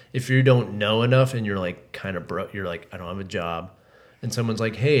moment. If you don't know enough and you're like kind of broke, you're like, I don't have a job, and someone's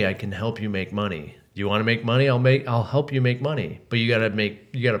like, hey, I can help you make money. Do you want to make money? I'll help you make money, but you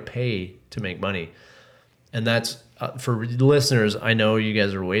gotta pay to make money. And that's for listeners. I know you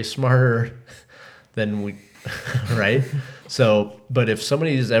guys are way smarter than we, right? So, but if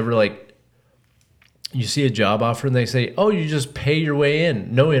somebody is ever like, you see a job offer and they say, oh, you just pay your way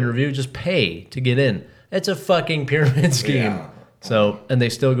in, no interview, just pay to get in. It's a fucking pyramid scheme. Yeah. So, and they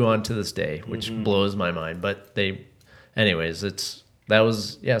still go on to this day, which blows my mind. But anyways, so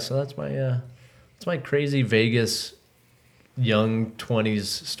that's my crazy Vegas young 20s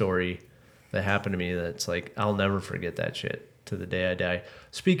story that happened to me. That's like, I'll never forget that shit to the day I die.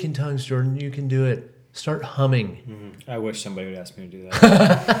 Speak in tongues, Jordan. You can do it. Start humming. I wish somebody would ask me to do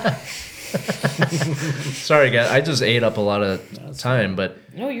that. Sorry, guys. I just ate up a lot of time, but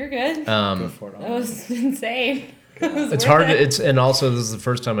no, you're good. Go for it. That was insane. It's hard. And also this is the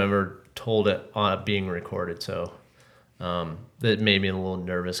first time I ever told it on being recorded, so that made me a little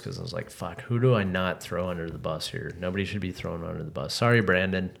nervous because I was like, "Fuck, who do I not throw under the bus here? Nobody should be thrown under the bus." Sorry,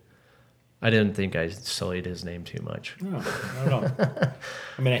 Brandon. I didn't think I sullied his name too much. No, not at all.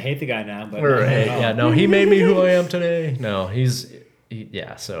 I mean, I hate the guy now, but no, he made me who I am today. No,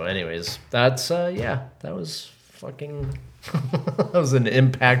 yeah. So, anyways, that's that was fucking that was an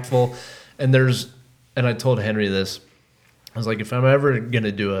impactful. And I told Henry this. I was like, if I'm ever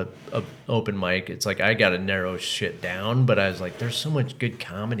gonna do a open mic, it's like I gotta narrow shit down. But I was like, there's so much good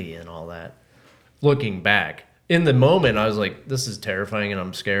comedy in all that. Looking back, in the moment, I was like, this is terrifying, and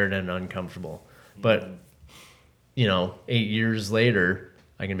I'm scared and uncomfortable. But 8 years later,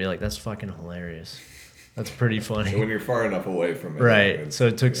 I can be like, that's fucking hilarious. That's pretty funny. When you're far enough away from it. Right. So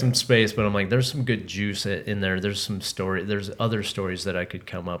it took some space, but I'm like, there's some good juice in there. There's some story. There's other stories that I could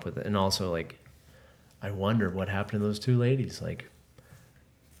come up with. And also, like, I wonder what happened to those two ladies. Like,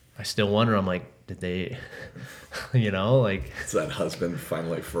 I still wonder. I'm like, did they, like... Is that husband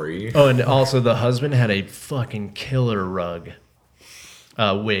finally free? Oh, and also the husband had a fucking killer wig.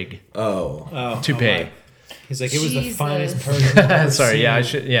 Toupee. He's like, it was the finest person I've ever Sorry, seen. yeah, I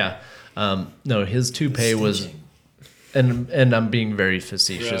should, yeah. No, his toupee was... And I'm being very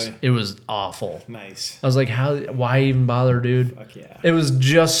facetious. Really? It was awful. Nice. I was like, why even bother, dude? Fuck yeah. It was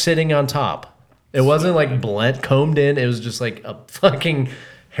just sitting on top. It wasn't like blend, combed in. It was just like a fucking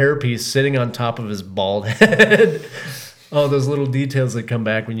hairpiece sitting on top of his bald head. Oh, those little details that come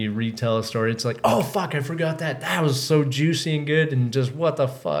back when you retell a story. It's like, oh, fuck, I forgot that. That was so juicy and good, and just what the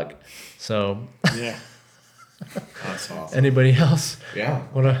fuck? So... Yeah. That's awesome. Anybody else? Yeah.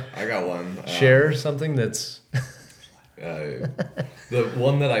 I got one. Share something that's... The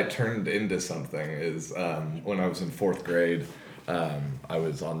one that I turned into something is when I was in 4th grade. I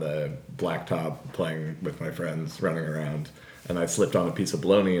was on the blacktop playing with my friends, running around, and I slipped on a piece of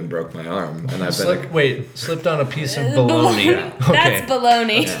bologna and broke my arm. And I've slipped on a piece of bologna. Yeah. Okay. That's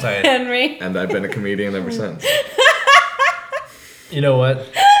bologna, Henry. And I've been a comedian ever since. You know what?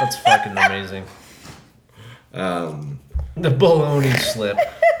 That's fucking amazing. The bologna slip.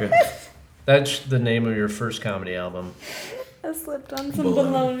 Yeah. That's the name of your first comedy album. I slipped on some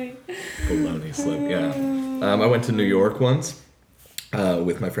bologna. Bologna slip, yeah. I went to New York once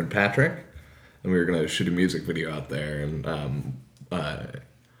with my friend Patrick, and we were going to shoot a music video out there, and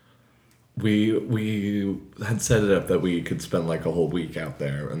we had set it up that we could spend like a whole week out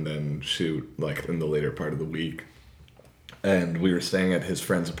there and then shoot like in the later part of the week. And we were staying at his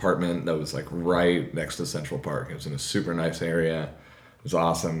friend's apartment that was like right next to Central Park. It was in a super nice area. It was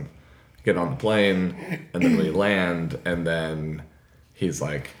awesome. Get on the plane, and then we land, and then he's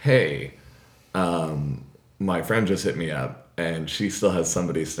like, hey, my friend just hit me up, and she still has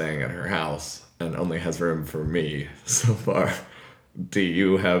somebody staying at her house and only has room for me so far. Do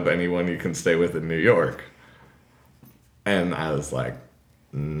you have anyone you can stay with in New York? And I was like,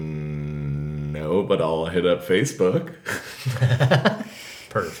 no, but I'll hit up Facebook.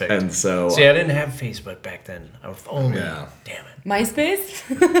 Perfect. And so... See, I didn't have Facebook back then. I was only... Yeah. Damn it. MySpace?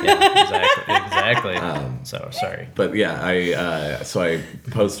 Yeah, exactly. So, sorry. But yeah, I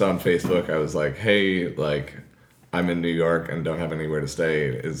posted on Facebook. I was like, hey, like, I'm in New York and don't have anywhere to stay.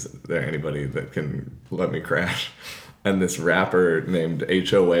 Is there anybody that can let me crash? And this rapper named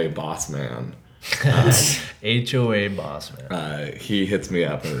HOA Bossman. HOA Bossman. He hits me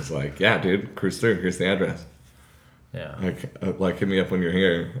up and is like, yeah, dude, cruise through. Here's the address. Yeah. Like hit me up when you're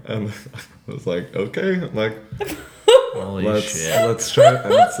here. And I was like, okay. I'm like, holy shit. Let's try it.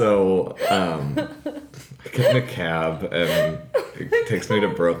 And so I get in a cab and it takes me to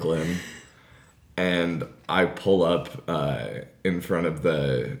Brooklyn. And I pull up in front of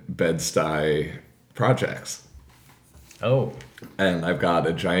the Bed-Stuy projects. Oh. And I've got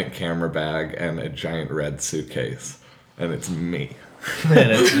a giant camera bag and a giant red suitcase. And it's me.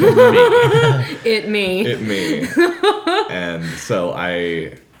 And it's me. It me. And so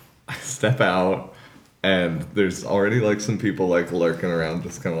I step out, and there's already like some people like lurking around,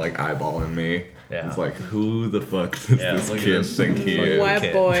 just kind of like eyeballing me. Yeah. It's like, who the fuck does this kid think he is?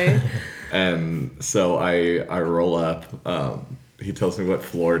 Web boy. And so I roll up. He tells me what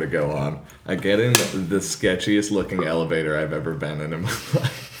floor to go on. I get in the sketchiest looking elevator I've ever been in my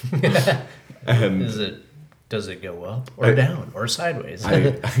life. And does it go up or down or sideways?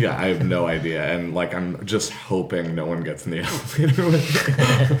 I have no idea. And like, I'm just hoping no one gets in the elevator with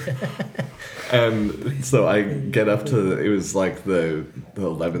me. And so I get up to, it was like the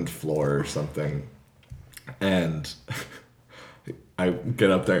 11th floor or something. And I get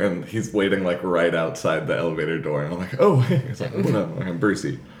up there and he's waiting like right outside the elevator door. And I'm like, oh, hey. He's like, what up? I'm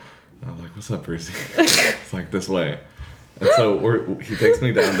Brucey. And I'm like, what's up, Brucey? It's like, this way. And so he takes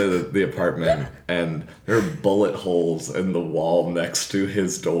me down to the apartment, and there are bullet holes in the wall next to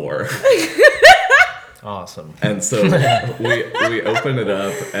his door. Awesome. And so we open it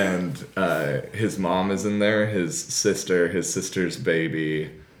up, and his mom is in there, his sister's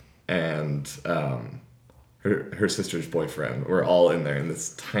baby, and her sister's boyfriend. We're all in there in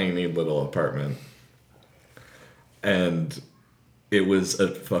this tiny little apartment. And it was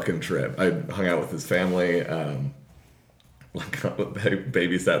a fucking trip. I hung out with his family. Like, I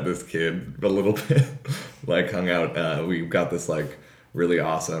babysat this kid a little bit. Like, hung out. We got this like really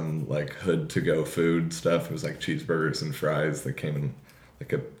awesome like hood to go food stuff. It was like cheeseburgers and fries that came in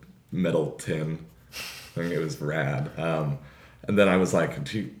like a metal tin. I think it was rad. And then I was like,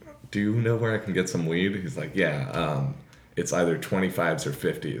 do you know where I can get some weed? He's like, yeah. It's either 25s or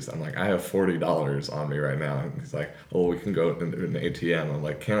 50s. I'm like, I have $40 on me right now. And he's like, oh, we can go to an ATM. I'm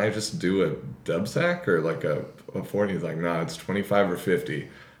like, can I just do a dub sack or like a 40? He's like, no, it's 25 or 50.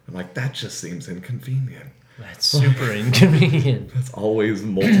 I'm like, that just seems inconvenient. That's super inconvenient. That's always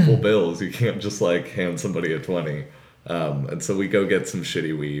multiple bills. You can't just like hand somebody a 20. And so we go get some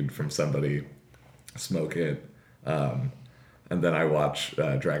shitty weed from somebody, smoke it. And then I watch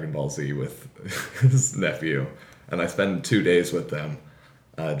Dragon Ball Z with his nephew. And I spend 2 days with them,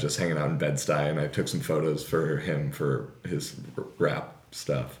 just hanging out in Bed-Stuy, and I took some photos for him for his rap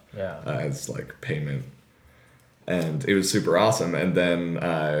stuff as like payment. And it was super awesome. And then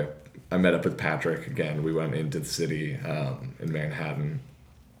I met up with Patrick again. We went into the city in Manhattan,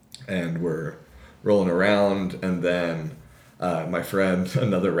 and we're rolling around. And then my friend,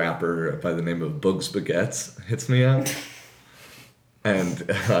 another rapper by the name of Bugs Baguettes, hits me up. And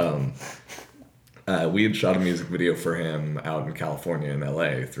we had shot a music video for him out in California and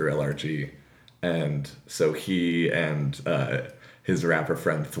LA through LRG. And so he and his rapper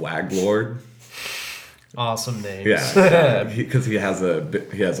friend Thwag Lord. Awesome names. Yeah, because he has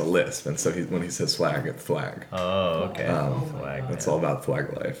a lisp, and so when he says swag, it's thwag. Oh, okay. Thwag, that's all about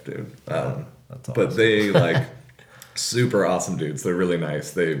thwag life, dude. That's awesome. But they like super awesome dudes. They're really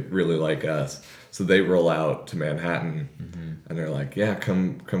nice. They really like us. So they roll out to Manhattan, and they're like, "Yeah,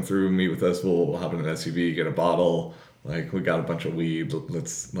 come through, meet with us. We'll hop in an SUV, get a bottle. Like, we got a bunch of weed.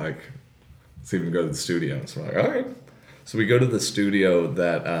 Let's even go to the studio." So we're like, all right. So we go to the studio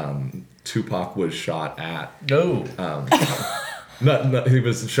that Tupac was shot at. No. No, he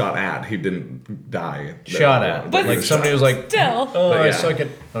was shot at. He didn't die. Shot at. But like somebody was like, still. oh, I suck it.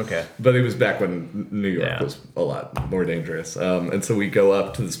 Okay. But it was back when New York was a lot more dangerous. And so we go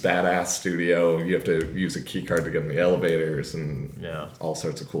up to this badass studio. You have to use a key card to get in the elevators and all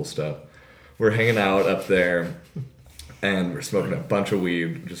sorts of cool stuff. We're hanging out up there, and we're smoking a bunch of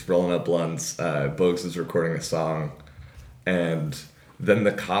weed, just rolling up blunts. Bogues is recording a song, and then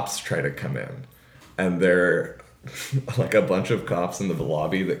the cops try to come in, and they're like a bunch of cops in the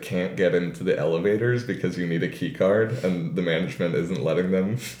lobby that can't get into the elevators because you need a key card and the management isn't letting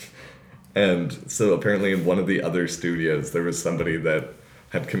them. And so apparently in one of the other studios there was somebody that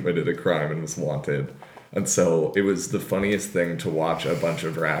had committed a crime and was wanted. And so it was the funniest thing to watch a bunch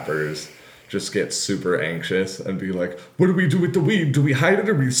of rappers just get super anxious and be like, what do we do with the weed? Do we hide it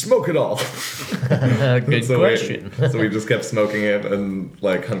or we smoke it all? Good question. So we just kept smoking it and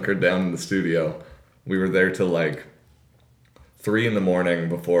like hunkered down in the studio. We were there till like 3 a.m.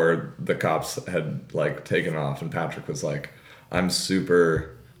 before the cops had like taken off, and Patrick was like, I'm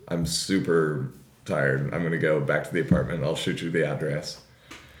super tired. I'm gonna go back to the apartment. I'll shoot you the address.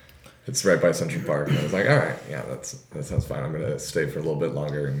 It's right by Central Park. And I was like, all right, yeah, that sounds fine. I'm gonna stay for a little bit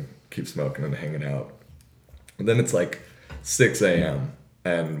longer and keep smoking and hanging out. And then it's like 6 a.m.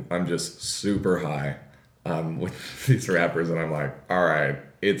 and I'm just super high with these rappers, and I'm like, all right,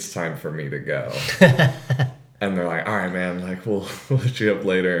 it's time for me to go. And they're like, all right, man, like we'll hit you up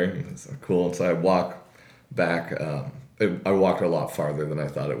later. And it's like, cool. And so I walk back. I walked a lot farther than I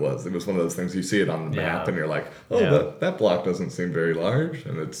thought it was. It was one of those things you see it on the map and you're like, oh, that block doesn't seem very large,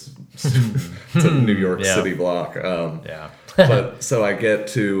 and it's a New York City block. But so I get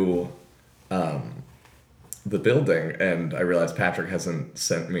to the building, and I realize Patrick hasn't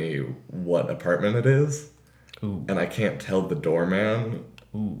sent me what apartment it is. Ooh. And I can't tell the doorman.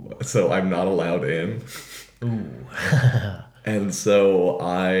 Ooh. So I'm not allowed in. Ooh. And so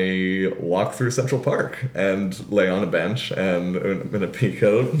I walk through Central Park and lay on a bench and I'm in a pea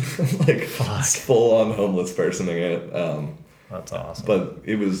coat, like full on homeless personing it. That's awesome. But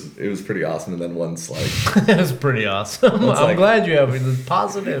it was pretty awesome. And then once like it was pretty awesome. I'm glad you have the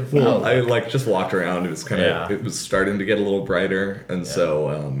positive. Well, I like just walked around. It was kind of it was starting to get a little brighter, and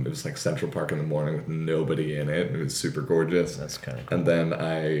so it was like Central Park in the morning with nobody in it. It was super gorgeous. That's kind of cool. And then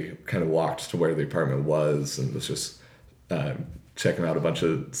I kind of walked to where the apartment was and was just checking out a bunch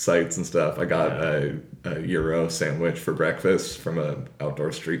of sites and stuff. I got a gyro sandwich for breakfast from an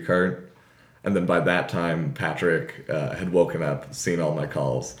outdoor street cart. And then by that time, Patrick had woken up, seen all my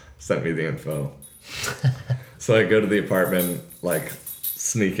calls, sent me the info. So I go to the apartment, like,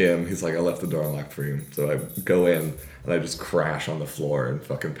 sneak in. He's like, I left the door unlocked for you. So I go in, and I just crash on the floor and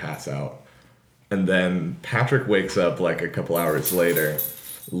fucking pass out. And then Patrick wakes up, like, a couple hours later,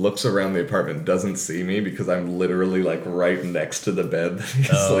 looks around the apartment, doesn't see me because I'm literally like right next to the bed that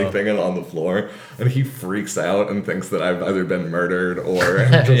he's sleeping in on the floor, and he freaks out and thinks that I've either been murdered or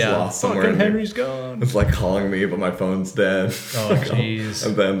just lost somewhere. Fucking Henry's gone. It's like calling me, but my phone's dead. Oh jeez.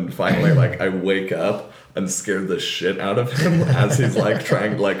 And then finally, like I wake up and scared the shit out of him as he's like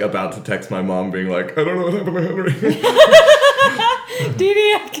trying, like about to text my mom, being like, I don't know what happened to Henry.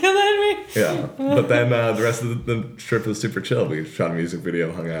 Didi, kill Henry. Yeah, but then the rest of the trip was super chill. We shot a music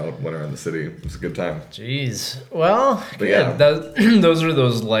video, hung out, went around the city. It was a good time. Jeez. Well, but yeah, those are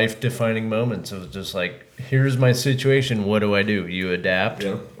those life-defining moments of just like, here's my situation. What do I do? You adapt,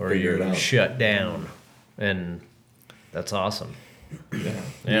 or you shut down, and that's awesome.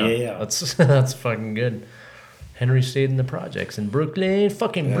 Yeah. That's fucking good. Henry stayed in the projects in Brooklyn,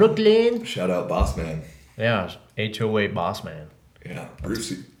 Brooklyn. Shout out, Boss Man. Yeah, HOA Boss Man. Yeah,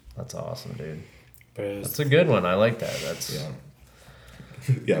 Brucey. That's awesome, dude. That's a good one. I like that.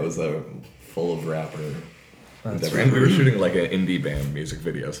 Yeah, it was full of rapper. And we were shooting like an indie band music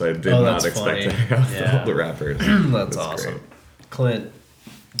video, so I did not expect to have all the rappers. That's awesome. Great. Clint,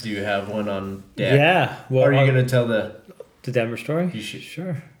 do you have one on deck? Yeah. Well, are you going to tell the Denver story? You should.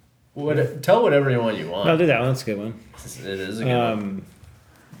 Sure. Tell whatever you want. I'll do that one. That's a good one. It is a good one.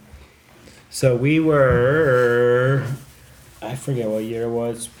 So we were, I forget what year it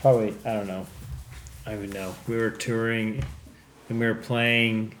was. Probably, I don't know. I don't even know. We were touring and we were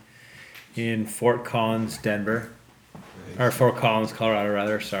playing in Fort Collins, Denver. Or Fort Collins, Colorado,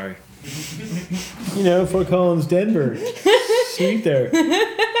 rather. Sorry. Fort Collins, Denver. Sweet there.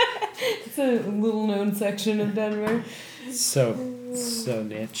 It's a little known section of Denver. So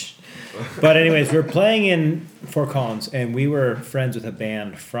niche. But anyways, we were playing in Fort Collins, and we were friends with a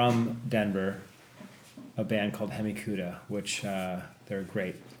band from Denver, a band called Hemikuda, which they're a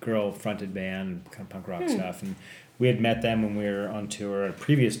great girl-fronted band, kind of punk rock stuff. And we had met them when we were on tour. A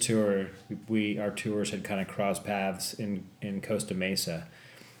previous tour, our tours had kind of crossed paths in Costa Mesa,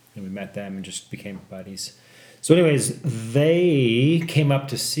 and we met them and just became buddies. So anyways, they came up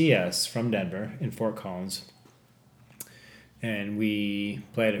to see us from Denver in Fort Collins. And we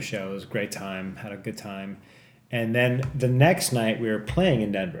played a show. It was a great time. Had a good time. And then the next night we were playing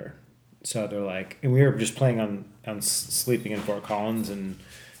in Denver. So they're like, and we were just playing on sleeping in Fort Collins and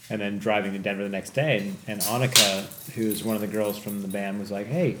then driving to Denver the next day. And Annika, who's one of the girls from the band, was like,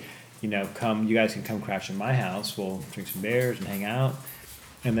 hey, you guys can come crash in my house. We'll drink some beers and hang out.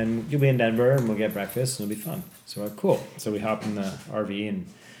 And then you'll be in Denver and we'll get breakfast and it'll be fun. So we're like, cool. So we hop in the RV and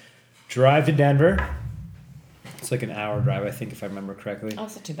drive to Denver. It's like an hour drive, I think, if I remember correctly. Oh,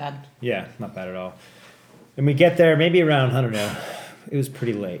 it's not too bad. Yeah, not bad at all. And we get there maybe around, I don't know, it was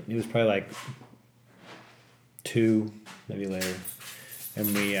pretty late. It was probably like 2, maybe later.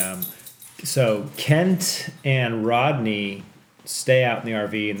 And we, so Kent and Rodney stay out in the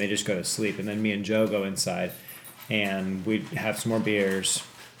RV and they just go to sleep. And then me and Joe go inside and we have some more beers.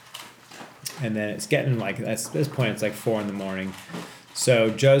 And then it's getting like, at this point, it's like 4 in the morning.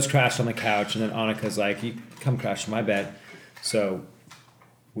 So Joe's crashed on the couch, and then Annika's like, "You come crash in my bed." So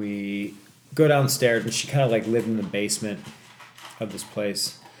we go downstairs, and she kind of like lived in the basement of this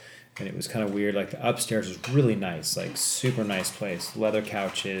place, and it was kind of weird. Like the upstairs was really nice, like super nice place, leather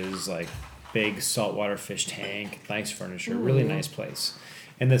couches, like big saltwater fish tank, nice furniture, really nice place,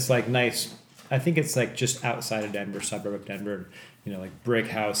 and this like nice. I think it's like just outside of Denver, suburb of Denver, you know, like brick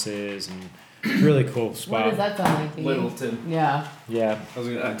houses and really cool spot. What does that sound like to you? Littleton. Yeah. Yeah.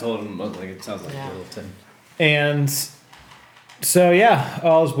 I told him like it sounds like Littleton. And so yeah,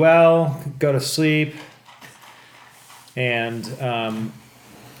 all's well. Go to sleep. And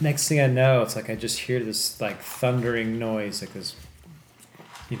next thing I know, it's like I just hear this like thundering noise, like this,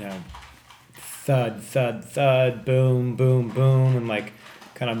 you know, thud, thud, thud, boom, boom, boom, and like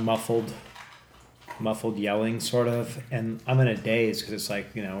kind of muffled yelling sort of. And I'm in a daze because it's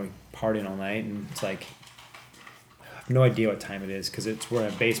like, you know, we partying all night, and it's like I have no idea what time it is because we're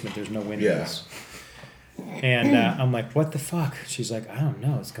in a basement. There's no windows. Yeah. And I'm like, what the fuck? She's like, I don't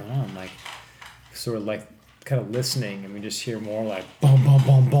know what's going on. Like, sort of like kind of listening, and we just hear more like boom, boom,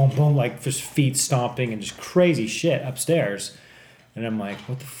 boom, boom, boom, like just feet stomping and just crazy shit upstairs. And I'm like,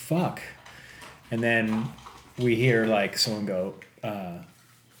 what the fuck? And then we hear like someone go,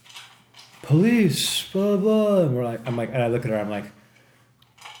 police, blah, blah. And and I look at her, I'm like,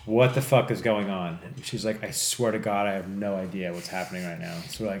 what the fuck is going on? And she's like, I swear to God, I have no idea what's happening right now.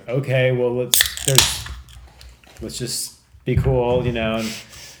 So we're like, okay, well, let's just be cool, you know. And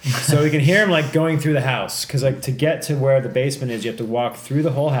so we can hear him like going through the house, because like to get to where the basement is, you have to walk through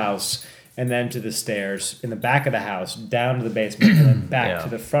the whole house and then to the stairs in the back of the house, down to the basement, and then back to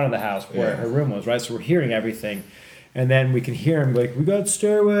the front of the house where her room was, right? So we're hearing everything. And then we can hear him like, we got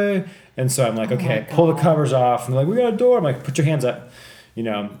stairway. And so I'm like, okay, pull the covers off. And they're like, we got a door. I'm like, put your hands up, you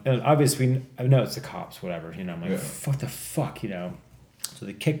know. And obviously, I know it's the cops, whatever, you know. I'm like, what the fuck, you know. So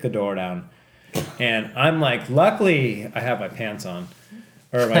they kick the door down. And I'm like, luckily, I have my pants on.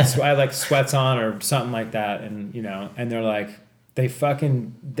 Or I have like sweats on or something like that. And, you know, and they're like, they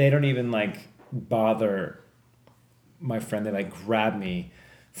don't even like bother my friend. They like grab me,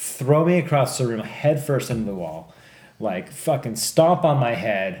 throw me across the room, head first into the wall, like fucking stomp on my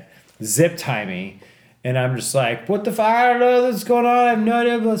head, zip tie me. And I'm just like, what the fuck? I don't know what's going on. I have no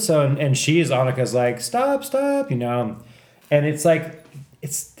idea. So, and Annika's like, stop, you know. And it's like,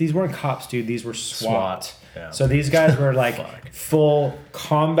 these weren't cops, dude. These were SWAT. Yeah. So these guys were like full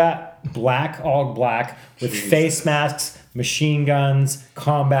combat, all black, with face masks, machine guns,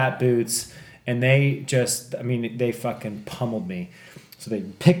 combat boots. And they fucking pummeled me. So they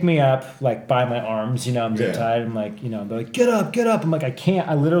pick me up like by my arms, you know, I'm zip tied. I'm like, you know, they're like, get up. I'm like,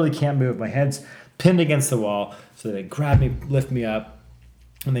 I literally can't move. My head's pinned against the wall. So they grab me, lift me up,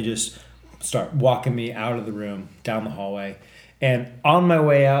 and they just start walking me out of the room, down the hallway. And on my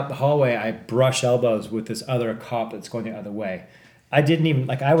way out the hallway, I brush elbows with this other cop that's going the other way. I didn't even,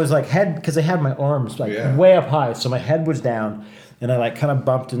 like, I was like because I had my arms like way up high. So my head was down, and I like kind of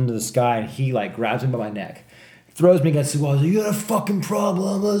bumped into the sky, and he like grabs me by my neck, throws me against the wall. Like, you got a fucking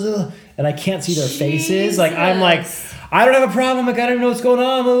problem. And I can't see their faces. Like, I'm like, I don't have a problem. Like, I don't know what's going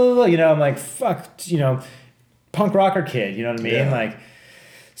on. You know, I'm like, fuck, you know, punk rocker kid. You know what I mean? Yeah. Like,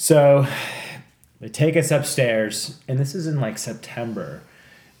 so they take us upstairs, and this is in like September,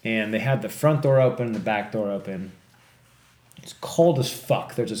 and they had the front door open and the back door open. It's cold as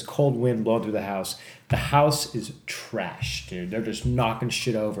fuck. There's this cold wind blowing through the house. The house is trash, dude. They're just knocking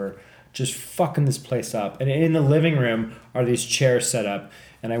shit over, just fucking this place up. And in the living room are these chairs set up.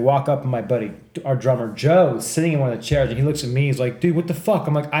 And I walk up, and my buddy, our drummer, Joe, is sitting in one of the chairs, and he looks at me. He's like, dude, what the fuck?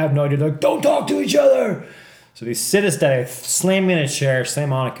 I'm like, I have no idea. They're like, don't talk to each other. So they sit us down, slam me in a chair,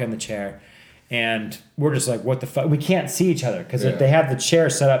 slam Annika in the chair. And we're just like, what the fuck? We can't see each other because they have the chair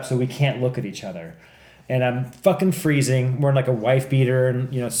set up so we can't look at each other. And I'm fucking freezing. We're in like a wife beater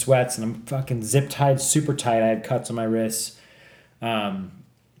and, you know, sweats. And I'm fucking zip tied, super tight. I had cuts on my wrists.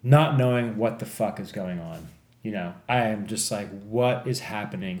 Not knowing what the fuck is going on. You know, I am just like, what is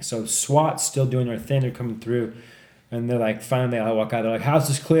happening? So SWAT's still doing their thing. They're coming through. And they're like, finally, I walk out. They're like, house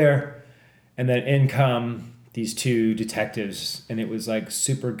is clear. And then in come these two detectives, and it was like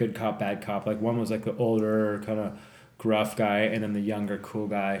super good cop, bad cop. Like one was like the older kind of gruff guy, and then the younger cool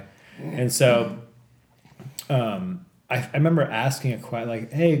guy. And so I remember asking a question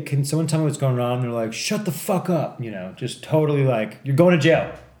like, hey, can someone tell me what's going on? And they're like, shut the fuck up, you know, just totally like, you're going to jail,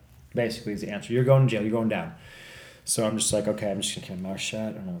 basically is the answer. You're going to jail, you're going down. So I'm just like, okay, I'm just gonna keep my mouth shut.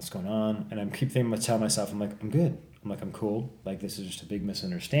 I don't know what's going on. And I'm telling myself, I'm like, I'm good. I'm like, I'm cool. Like, this is just a big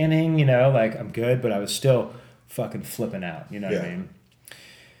misunderstanding, you know, like, I'm good, but I was still fucking flipping out, you know what I mean?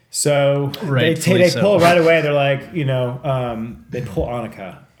 So they pull right away. They're like, they pull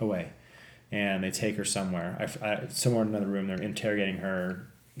Annika away, and they take her somewhere. Somewhere in another room. They're interrogating her,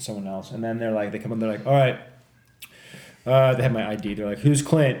 someone else, and then they come in. They're like, all right. They have my ID. They're like, who's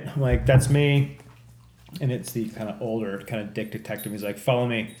Clint? I'm like, that's me. And it's the kind of older, kind of dick detective. He's like, follow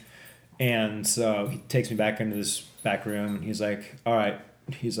me. And so he takes me back into this back room. And he's like, all right.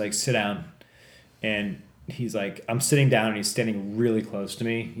 He's like, sit down. And he's like, I'm sitting down and he's standing really close to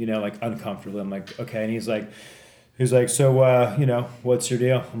me, like uncomfortably. I'm like, okay. And he's like, so, what's your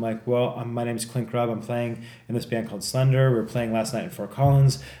deal? I'm like, well, my name's Clint Grubb. I'm playing in this band called Slender. We were playing last night in Fort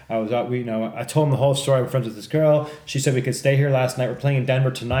Collins. I was out, I told him the whole story. I'm friends with this girl. She said we could stay here last night. We're playing in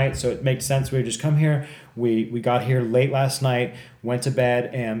Denver tonight, so it makes sense. We would just come here. We got here late last night, went to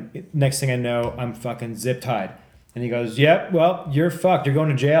bed, and next thing I know, I'm fucking zip tied. And he goes, yep, well, you're fucked. You're going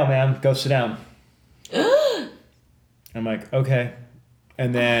to jail, man. Go sit down. I'm like, okay.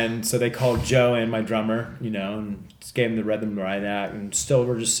 And then, so they called Joe and my drummer, and just gave him the rhythm right out. And still,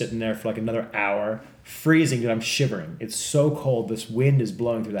 we're just sitting there for like another hour, freezing, dude. I'm shivering. It's so cold. This wind is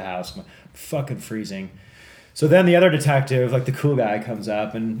blowing through the house. I'm fucking freezing. So then the other detective, like the cool guy, comes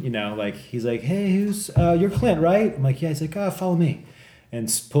up and, he's like, hey, you're Clint, right? I'm like, yeah. He's like, follow me. And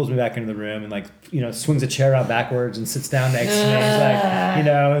pulls me back into the room and swings a chair out backwards and sits down next to me. He's like,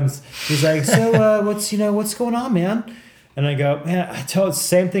 and he's like, so what's going on, man? And I go, man, the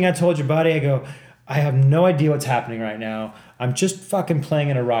same thing I told your buddy. I go, I have no idea what's happening right now. I'm just fucking playing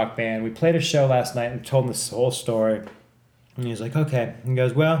in a rock band. We played a show last night and told him this whole story. And he's like, okay. And he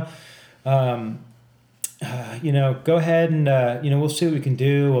goes, well, go ahead and, we'll see what we can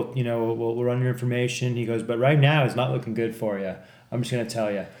do. We'll run your information. He goes, but right now it's not looking good for you. I'm just going to tell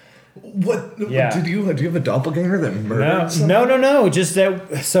you. What? Yeah. Do you have a doppelganger that murdered someone? No. Just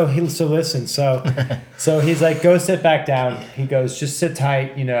that. So listen. So he's like, go sit back down. He goes, just sit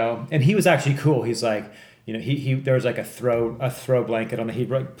tight, And he was actually cool. He's like, he there was like a throw blanket on the.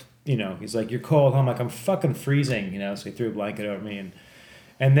 He's like, you're cold. I'm like, I'm fucking freezing. So he threw a blanket over me,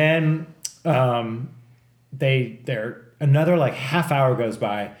 and then they're another like half hour goes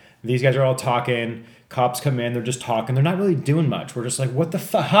by. These guys are all talking. Cops come in, they're just talking. They're not really doing much. We're just like, what the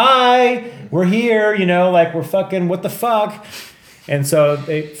fuck? Hi, we're here, we're fucking, what the fuck? And so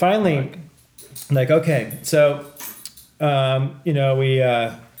they finally, like, okay. So,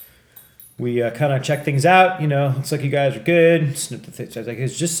 we kind of check things out. Looks like you guys are good. Snip the face. I was like,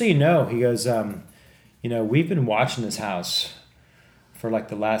 just so you know, he goes, we've been watching this house for like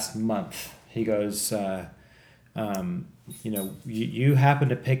the last month. He goes, you happen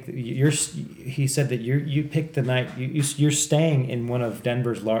to pick. He said that you picked the night. You're staying in one of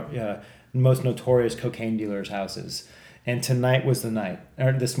Denver's most notorious cocaine dealers' houses, and tonight was the night.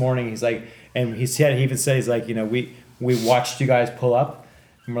 Or this morning, he's like, and he even said he's like, we watched you guys pull up,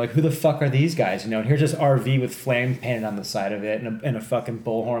 and we're like, who the fuck are these guys? And here's this RV with flame painted on the side of it, and a fucking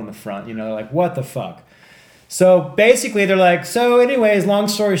bullhorn in the front. They're like, what the fuck? So basically, they're like, so anyways, long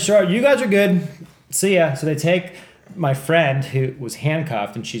story short, you guys are good. See ya. So they take my friend who was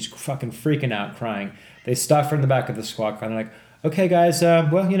handcuffed and she's fucking freaking out, crying. They stuff her in the back of the squad car and they're like, okay, guys,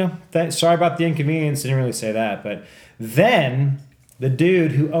 sorry about the inconvenience. Didn't really say that. But then the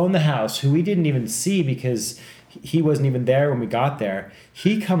dude who owned the house, who we didn't even see because he wasn't even there when we got there,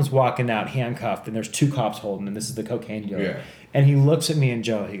 he comes walking out handcuffed and there's two cops holding him. This is the cocaine dealer. Yeah. And he looks at me and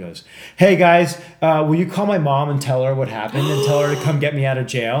Joe. He goes, hey, guys, will you call my mom and tell her what happened and tell her to come get me out of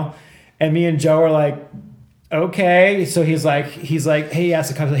jail? And me and Joe are like, okay. So he's like, hey, he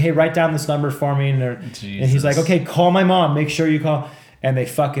asked the cops, hey, write down this number for me. And he's like, okay, call my mom. Make sure you call. And they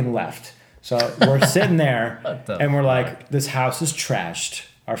fucking left. So we're sitting there and we're like, this house is trashed.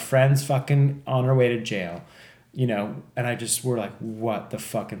 Our friend's fucking on her way to jail, and we're like, what the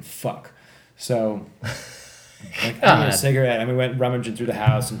fucking fuck? So I need a cigarette. And we went rummaging through the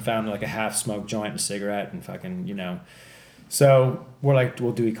house and found like a half smoked joint and a cigarette and fucking, So we're like,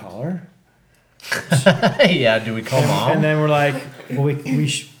 well, do we call her? Yeah, do we call mom? And then we're like, well, we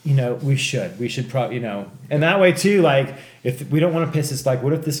should probably, and that way too, like, if we don't want to piss this, like,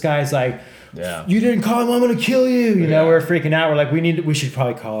 what if this guy's like, yeah, you didn't call him, I'm gonna kill you, we're freaking out. We're like, we should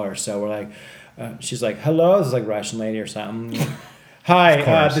probably call her. So we're like, she's like, hello, this is like Russian lady or something.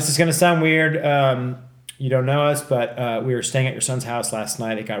 Hi, this is gonna sound weird. You don't know us, but we were staying at your son's house last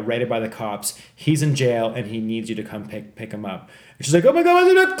night. It got raided by the cops. He's in jail, and he needs you to come pick him up. And she's like, oh my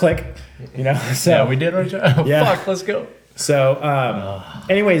God, click. So yeah, we did our job. Yeah. Fuck, let's go. So,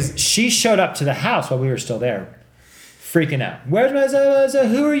 anyways, she showed up to the house while we were still there, freaking out. Where's my son?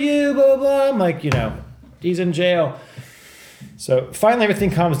 Who are you? Blah, blah, blah. I'm like, he's in jail. So finally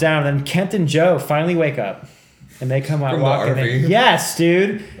everything calms down, and then Kent and Joe finally wake up, and they come out walking in. Yes,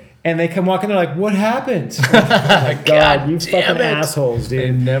 dude. And they come walking, they're like, "What happened?" Oh my God, you fucking assholes, dude! They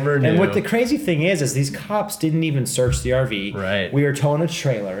never knew. And what the crazy thing is these cops didn't even search the RV. Right. We were towing a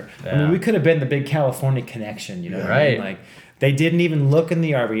trailer. Yeah. I mean, we could have been the big California connection, you know? What I Right. mean? Like, they didn't even look in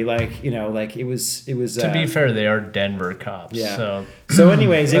the RV. Like, you know, like it was. To be fair, they are Denver cops. Yeah. So So,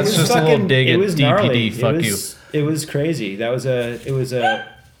 anyways, it That's was just a fucking. little dig it at was DPD, gnarly. fuck It was crazy. It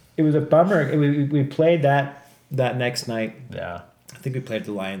was a bummer. We played that next night. yeah. I think we played at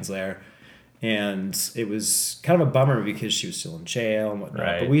the Lions Lair, and it was kind of a bummer because she was still in jail and whatnot.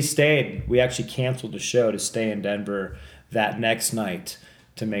 Right. But we stayed. We actually canceled the show to stay in Denver that next night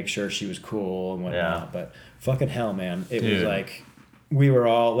to make sure she was cool and whatnot. Yeah. But fucking hell, man, it was Dude. like we were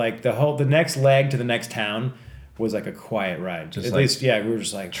all like the next leg to the next town was like a quiet ride. Just At like least, yeah, we were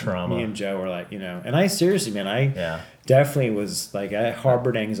just like trauma. Me and Joe were like, you know, and I seriously, man, I Yeah. definitely was like I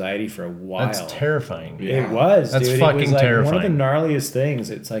harbored anxiety for a while. That's terrifying. Dude. It was, That's dude. fucking it was like terrifying. one of the gnarliest things.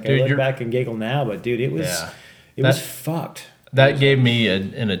 It's like Dude, I look you're- back and giggle now, but dude, it was Yeah. it was That- fucked. That gave me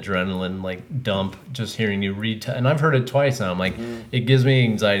an adrenaline like dump just hearing you read, and I've heard it twice now. I'm like, it gives me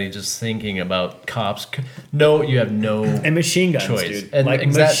anxiety just thinking about cops. No, you have no. And machine guns, choice. dude. And like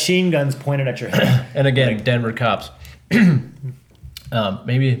machine guns pointed at your head. And again, Denver cops.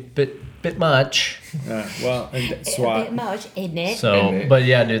 Maybe a bit much. Well, and A bit SWAT. much, isn't it? So, but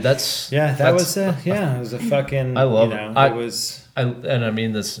yeah, dude, that's Yeah, that's, it was a fucking. I love you it. know, it was. and I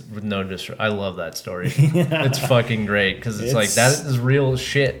mean this with no disrespect. I love that story. It's fucking great because it's like that is real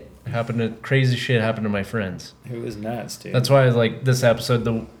shit. Crazy shit happened to my friends. It was nuts, dude. That's why I like this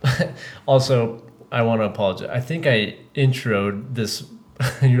episode. Also, I want to apologize. I think I introed this.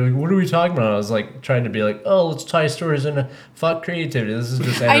 You're like, what are we talking about? I was like trying to be like, oh, let's tie stories into fuck creativity. This is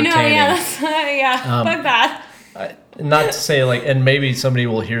just I entertaining. know, yeah, that's, yeah, fuck that. Not to say like, and maybe somebody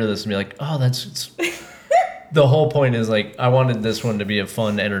will hear this and be like, oh, it's the whole point is like, I wanted this one to be a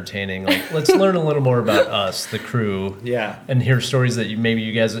fun, entertaining, like, let's learn a little more about us, the crew. Yeah. And hear stories that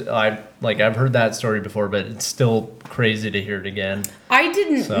you guys, I've heard that story before, but it's still crazy to hear it again. I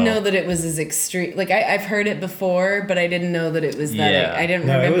didn't So- know that it was as extreme. Like I've heard it before, but I didn't know that it was that. Yeah. I didn't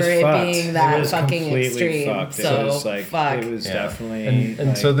No, remember was it fucked. being It that was fucking completely extreme. fucked. So it was like fuck. it was Yeah. definitely. And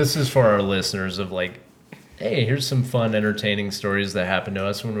like, so this is for our listeners of like, hey, here's some fun, entertaining stories that happened to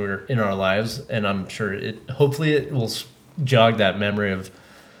us when we were in our lives, and I'm sure hopefully it will jog that memory of,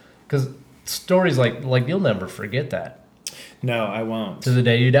 because stories like you'll never forget that no, I won't. to the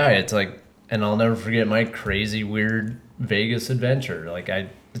day you die. It's like, and I'll never forget my crazy, weird Vegas adventure. Like it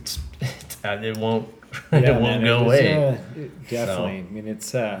won't it won't go away. Definitely. I mean,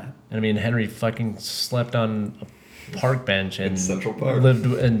 it's. And I mean, Henry fucking slept on a park bench and Central Park. lived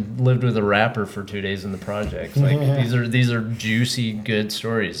with a rapper for 2 days in the projects. Like these are juicy, good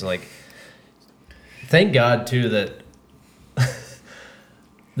stories. Like, thank God too that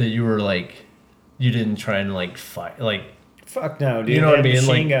that you were like, you didn't try and like fight, like, Fuck no, dude. you know what I mean? Machine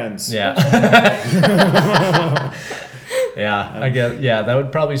Like guns. Yeah. Yeah, I guess. Yeah, that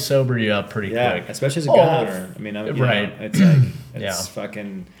would probably sober you up pretty Yeah, quick. especially as a Oh, gunner. I mean, right. It's like it's Yeah.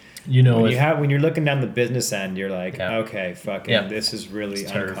 fucking. You know, When you're looking down the business end, you're like, Yeah. okay, fucking, Yeah. this is really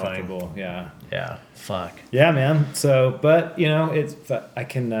It's terrifying. uncomfortable. Yeah. yeah, fuck. Yeah, man. So, but you know, I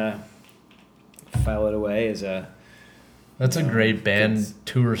can file it away as a. That's a great band it's-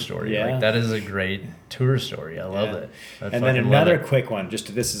 tour story. Yeah. Like that is a great tour story. I love Yeah. it. I And then fucking love another it. quick one.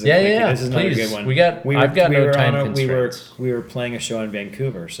 Just this is a Yeah, quick, yeah, This is another please. good one. I've got no time on we were constraints. we were playing a show in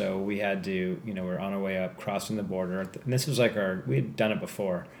Vancouver, so we had to we're on our way up, crossing the border, and this was like we had done it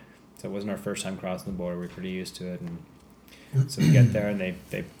before, so it wasn't our first time crossing the border. We were pretty used to it, and so we get there, and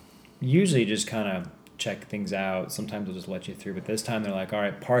they usually just kind of check things out. Sometimes they'll just let you through, but this time they're like, all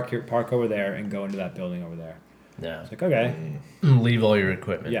right, park over there and go into that building over there. Yeah. It's like, okay, Leave all your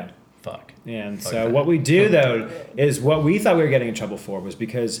equipment. yeah. Fuck. And Fuck so that. what we do though is what we thought we were getting in trouble for was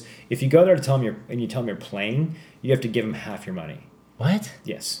because if you go there to tell them you tell them you're playing, you have to give them half your money. What?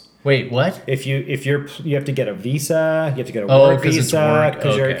 Yes. Wait, what? You have to get a visa, you have to get a Oh, work 'cause it's visa work.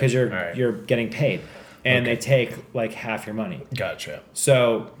 because Okay. All right. you're getting paid, and Okay. they take like half your money. Gotcha.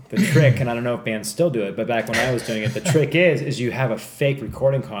 So the trick, and I don't know if bands still do it, but back when I was doing it, the trick is you have a fake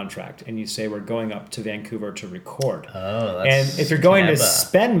recording contract, and you say we're going up to Vancouver to record. Oh, And that's if you're going to clever.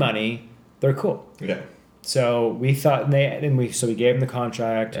 spend money, they're cool. Yeah. So we thought, we gave them the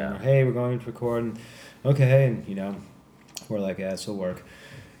contract, Yeah. and hey, we're going to record, and okay, and we're like, yeah, this will work.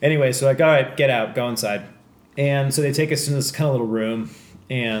 Anyway, so like, all right, get out, go inside, and so they take us into this kind of little room,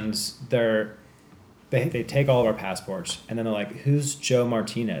 and they take all of our passports, and then they're like, who's Joe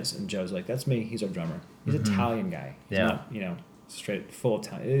Martinez? And Joe's like, that's me. He's our drummer. He's an Italian guy. He's Yeah. not, straight full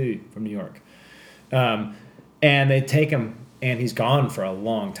Italian from New York. And they take him and he's gone for a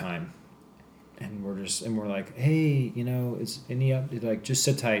long time. And we're like, hey, is any up? Like, just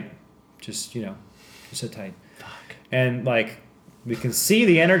sit tight, just sit tight. Fuck. And like, we can see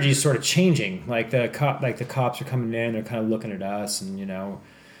the energy sort of changing. Like the cops are coming in, they're kind of looking at us, and we're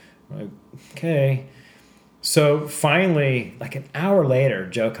like, okay. So finally, like an hour later,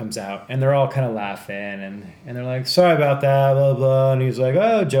 Joe comes out, and they're all kind of laughing, and they're like, sorry about that, blah blah. And he's like,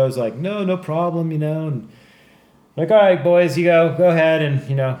 oh, Joe's like, no problem, and like, all right, boys, you go ahead, and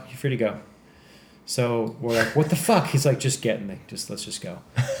you're free to go. So we're like, what the fuck? He's like, let's just go.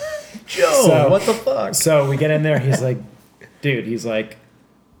 Joe, what the fuck? So we get in there. He's like, dude,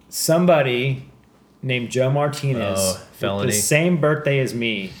 somebody named Joe Martinez, felony, with the same birthday as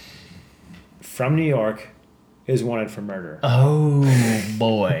me, from New York, is wanted for murder. Oh,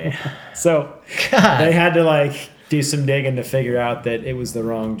 boy. So God. They had to like do some digging to figure out that it was the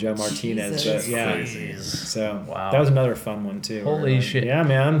wrong Joe Martinez. Jesus. But yeah. Crazy. So Wow. that was another fun one too. Holy Like, shit. Yeah,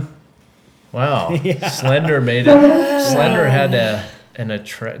 man. Wow. Yeah. Slender made it. Slender had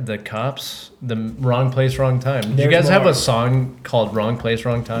the cops, the wrong place, wrong time. Did you There's guys have more. a song called Wrong Place,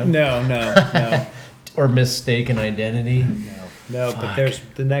 Wrong Time? No. Or Mistaken Identity? No, but there's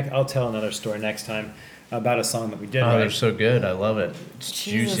the next. I'll tell another story next time about a song that we did. Oh, Right? they're so good. I love it. It's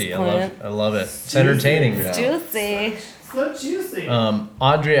Jesus, juicy. Clint. I love it. It's entertaining. Yeah. Juicy. So juicy.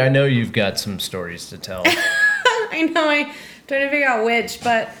 Audrey, I know you've got some stories to tell. I know. I'm trying to figure out which,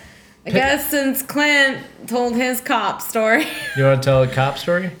 but I guess since Clint told his cop story, You want to tell a cop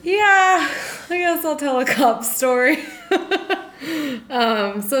story? yeah, I guess I'll tell a cop story.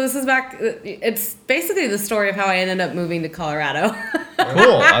 So this is back. It's basically the story of how I ended up moving to Colorado.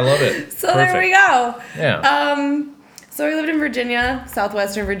 Cool. I love it. So there we go. Yeah. So we lived in Virginia,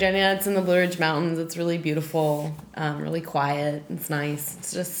 southwestern Virginia. It's in the Blue Ridge Mountains. It's really beautiful, really quiet. It's nice.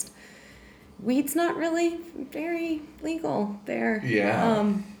 It's just weed's not really very legal there.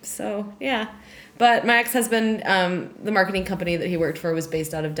 Yeah. So yeah, but my ex-husband, the marketing company that he worked for was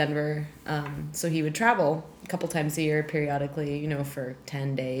based out of Denver. So he would travel a couple times a year, periodically, for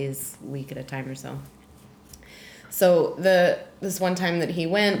 10 days, a week at a time or so. So this one time that he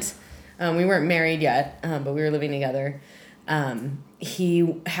went, we weren't married yet, but we were living together.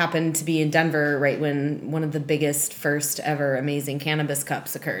 He happened to be in Denver right when one of the biggest, first ever Amazing Cannabis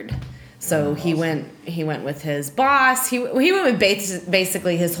Cups occurred. So he went with his boss. He went with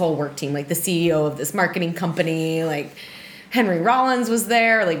basically his whole work team, like the CEO of this marketing company, like Henry Rollins was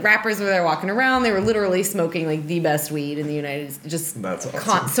there, like rappers were there walking around. They were literally smoking like the best weed in the United States. Just That's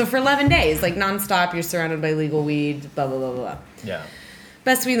awesome. so for 11 days, like nonstop, you're surrounded by legal weed, blah, blah, blah, blah. Yeah.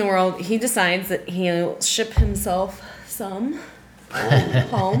 Best weed in the world. He decides that he'll ship himself some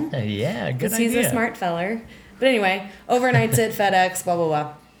home. Yeah, good Because idea. he's a smart feller. But anyway, overnights at FedEx, blah, blah,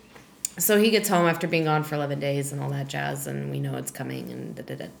 blah. So he gets home after being gone for 11 days and all that jazz, and we know it's coming, and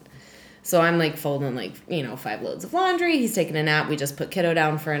da-da-da. So I'm like folding 5 loads of laundry. He's taking a nap. We just put kiddo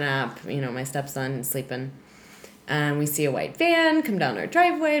down for a nap. My stepson is sleeping. And we see a white van come down our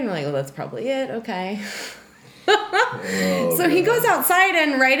driveway, and we're like, oh, that's probably it. Okay. So he goes outside,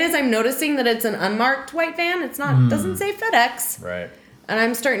 and right as I'm noticing that it's an unmarked white van, it's not, doesn't say FedEx. Right. And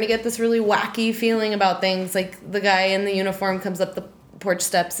I'm starting to get this really wacky feeling about things. Like the guy in the uniform comes up the porch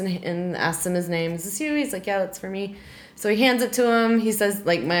steps and asks him his name. Is this you? He's like, yeah, that's for me. So he hands it to him. He says,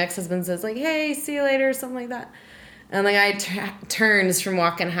 like, my ex-husband says, like, hey, see you later, something like that. And the guy turns from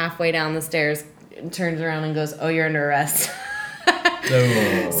walking halfway down the stairs, turns around and goes, oh, you're under arrest.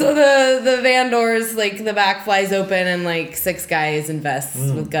 So the van doors, like, the back flies open, and, like, 6 guys in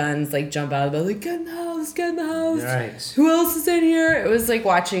vests with guns, like, jump out of the boat, like, get in the house, get in the house. Nice. Who else is in here? It was like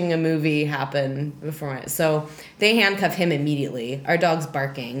watching a movie happen before my... So they handcuff him immediately. Our dog's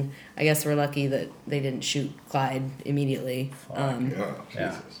barking. I guess we're lucky that they didn't shoot Clyde immediately. Oh, Yeah.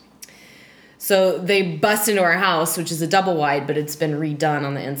 Jesus. So they bust into our house, which is a double wide, but it's been redone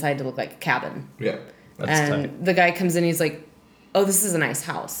on the inside to look like a cabin. Yeah. That's And tight. the guy comes in, he's like, oh, this is a nice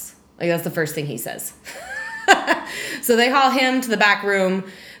house. Like, that's the first thing he says. So they haul him to the back room.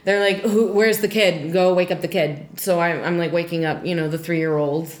 They're like, where's the kid? Go wake up the kid. So I'm like waking up, the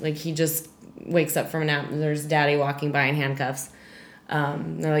 3-year-old. Like, he just wakes up from a nap, and there's daddy walking by in handcuffs.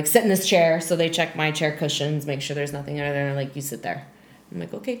 They're like, sit in this chair. So they check my chair cushions, make sure there's nothing under there. And they're like, you sit there. I'm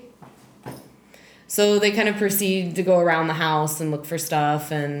like, okay. So they kind of proceed to go around the house and look for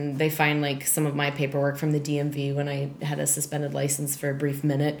stuff, and they find like some of my paperwork from the DMV when I had a suspended license for a brief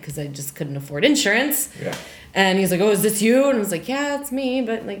minute because I just couldn't afford insurance. Yeah. And he's like, oh, is this you? And I was like, yeah, it's me,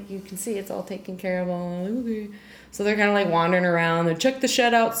 but like you can see it's all taken care of. I'm like, okay. So they're kind of like wandering around. They check the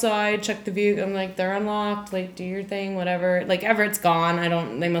shed outside, check the view. I'm like, they're unlocked. Like, do your thing, whatever. Like, Everett's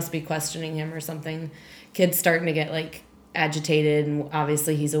gone. They must be questioning him or something. Kid's starting to get like agitated, and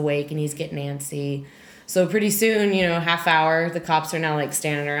obviously he's awake and he's getting antsy. So pretty soon, half hour, the cops are now like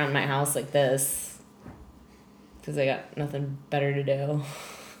standing around my house like this because they got nothing better to do.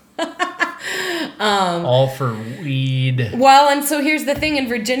 All for weed. Well, and so here's the thing. In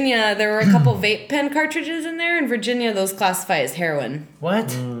Virginia, there were a couple vape pen cartridges in there. In Virginia, those classify as heroin.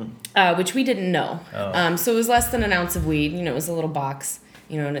 What? Which we didn't know. Oh. So it was less than an ounce of weed. It was a little box,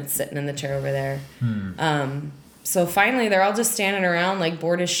 and it's sitting in the chair over there. So finally, they're all just standing around, like,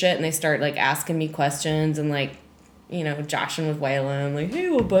 bored as shit, and they start, like, asking me questions and, like, joshing with Waylon, like, hey,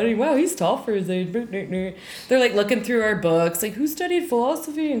 little buddy, wow, he's tall for his age. They're, like, looking through our books, like, who studied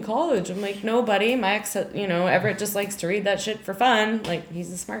philosophy in college? I'm like, nobody. My ex, Everett just likes to read that shit for fun. Like,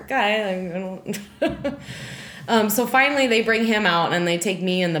 he's a smart guy. Like, I don't... So finally, they bring him out, and they take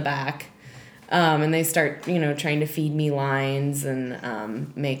me in the back. And they start, trying to feed me lines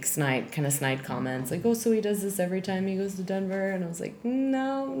and make snide comments. Like, oh, so he does this every time he goes to Denver? And I was like,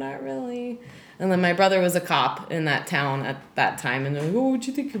 no, not really. And then my brother was a cop in that town at that time. And they're like, oh, what'd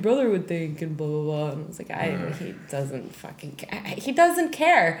you think your brother would think? And blah, blah, blah. And I was like, he doesn't fucking care. He doesn't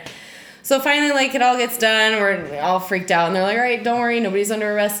care. So finally, like, it all gets done. We're all freaked out. And they're like, all right, don't worry. Nobody's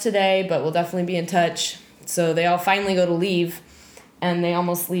under arrest today, but we'll definitely be in touch. So they all finally go to leave. And they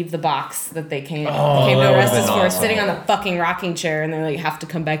almost leave the box that they came to arrest us for, sitting on the fucking rocking chair, and they like have to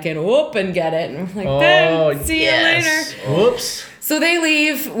come back in, whoop, and get it. And we're like, see you later. Whoops. So they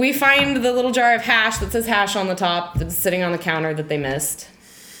leave. We find the little jar of hash that says hash on the top that's sitting on the counter that they missed.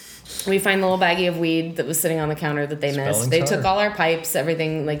 We find the little baggie of weed that was sitting on the counter that they missed. They took all our pipes,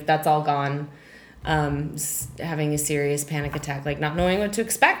 everything, like that's all gone. Having a serious panic attack, like not knowing what to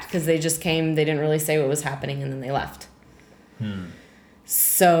expect because they just came, they didn't really say what was happening, and then they left.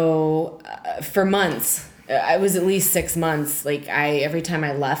 So for months, it was at least 6 months. Like every time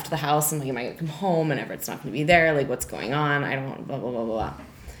I left the house, I'm like, am I gonna come home? And Everett's not gonna be there. Like, what's going on? I don't. Blah blah blah blah.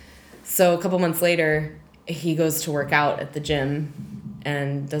 So a couple months later, he goes to work out at the gym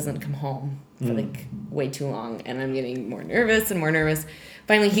and doesn't come home for like way too long, and I'm getting more nervous and more nervous.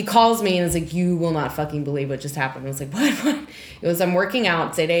 Finally, he calls me and is like, you will not fucking believe what just happened. I was like, what? It was, I'm working out.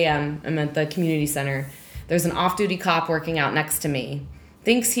 It's 8 a.m. I'm at the community center. There's an off-duty cop working out next to me.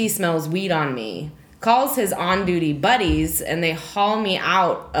 Thinks he smells weed on me. Calls his on-duty buddies, and they haul me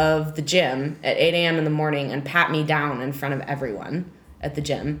out of the gym at 8 a.m. in the morning and pat me down in front of everyone at the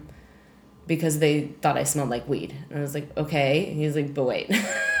gym because they thought I smelled like weed. And I was like, okay. And he's like, but wait.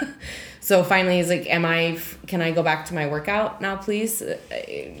 So finally he's like, can I go back to my workout now, please?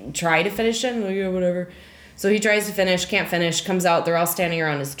 Try to finish it? I'm like, yeah, whatever. So he tries to finish, can't finish, comes out. They're all standing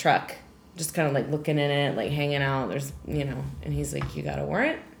around his truck, just kind of like looking in it, like hanging out. There's, and he's like, you got a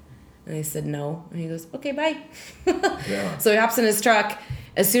warrant? And they said no. And he goes, okay, bye. Yeah. So he hops in his truck.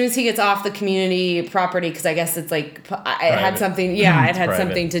 As soon as he gets off the community property, because I guess it's like, it had something, it had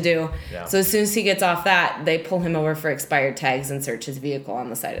something to do. Yeah. So as soon as he gets off that, they pull him over for expired tags and search his vehicle on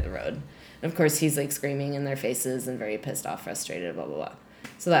the side of the road. And of course, he's like screaming in their faces and very pissed off, frustrated, blah, blah, blah.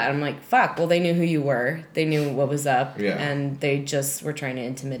 So that I'm like, fuck, well, they knew who you were. They knew what was up. Yeah. And they just were trying to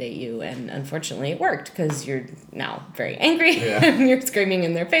intimidate you. And unfortunately, it worked because you're now very angry and you're screaming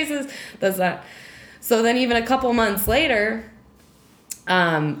in their faces. That's that. So then even a couple months later,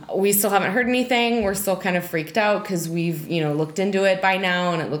 we still haven't heard anything. We're still kind of freaked out because we've, looked into it by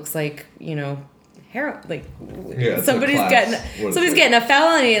now. And it looks like, somebody's getting a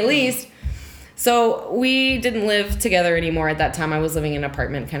felony at least. So we didn't live together anymore at that time. I was living in an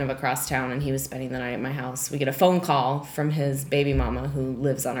apartment kind of across town, and he was spending the night at my house. We get a phone call from his baby mama who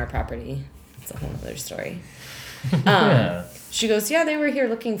lives on our property. It's a whole other story. She goes, yeah, they were here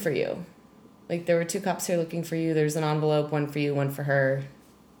looking for you. Like, there were 2 cops here looking for you. There's an envelope, one for you, one for her.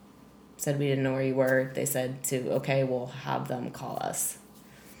 Said we didn't know where you were. They said okay, we'll have them call us.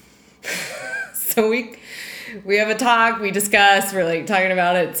 So we have a talk, we discuss, we're like talking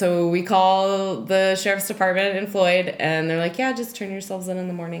about it. So we call the sheriff's department in Floyd, and they're like, yeah, just turn yourselves in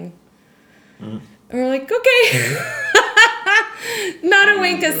the morning. And we're like, okay. Not a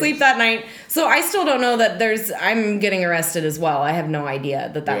wink of sleep that night. So I still don't know that I'm getting arrested as well. I have no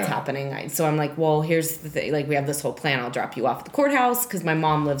idea that that's happening. So I'm like, well, here's the thing. Like, we have this whole plan. I'll drop you off at the courthouse because my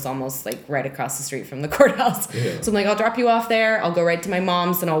mom lives almost like right across the street from the courthouse. Yeah. So I'm like, I'll drop you off there. I'll go right to my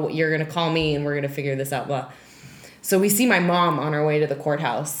mom's, and you're going to call me, and we're going to figure this out. Blah. So we see my mom on our way to the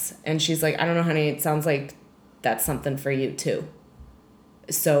courthouse, and she's like, I don't know, honey, it sounds like that's something for you too.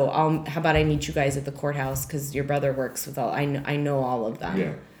 So how about I meet you guys at the courthouse because your brother works with I know all of them.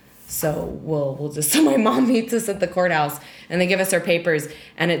 Yeah. So so my mom meets us at the courthouse, and they give us our papers,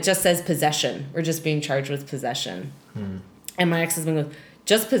 and it just says possession. We're just being charged with possession. And my ex-husband goes,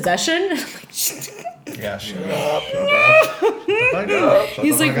 just possession? I'm like, Yeah, shut up.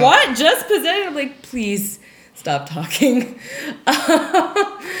 he's like, what? Just possession? I'm like, please stop talking.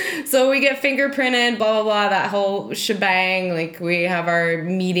 So we get fingerprinted, blah, blah, blah, that whole shebang. Like, we have our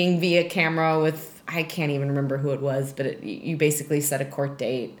meeting via camera with, I can't even remember who it was, but you basically set a court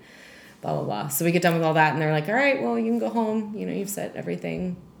date, blah, blah, blah. So we get done with all that, and they're like, all right, well, you can go home. You know, you've set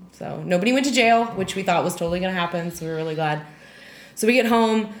everything. So nobody went to jail, which we thought was totally going to happen, so we were really glad. So we get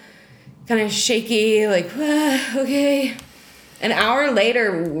home, kind of shaky, like, okay. An hour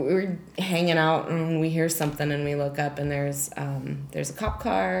later, we're hanging out and we hear something and we look up and there's a cop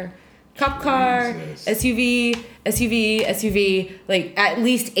car, SUV, like at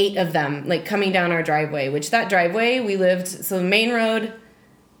least 8 of them, like coming down our driveway, which that driveway we lived, so the main road,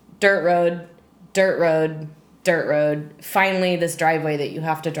 dirt road, finally this driveway that you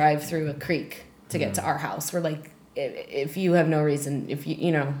have to drive through a creek to get to our house. We're like, if you have no reason,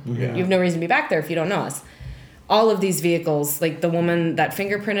 you have no reason to be back there if you don't know us. All of these vehicles, like the woman that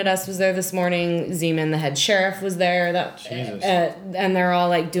fingerprinted us was there this morning. Zeman, the head sheriff, was there. And they're all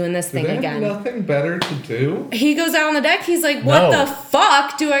like doing this thing again. Nothing better to do. He goes out on the deck. He's like, "What the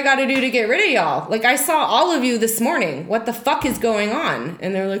fuck do I got to do to get rid of y'all? Like, I saw all of you this morning. What the fuck is going on?"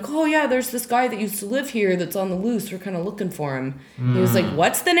 And they're like, "Oh yeah, there's this guy that used to live here that's on the loose. We're kind of looking for him." He was like,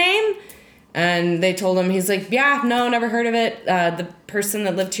 "What's the name?" And they told him. He's like, "Yeah, no, never heard of it. The person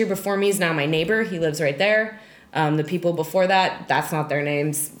that lived here before me is now my neighbor. He lives right there. The people before that, that's not their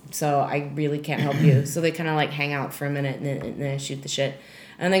names, so I really can't help you." So they kind of like hang out for a minute and then shoot the shit.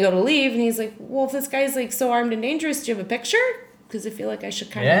 And they go to leave, and he's like, "Well, if this guy's like so armed and dangerous, do you have a picture? Because I feel like I should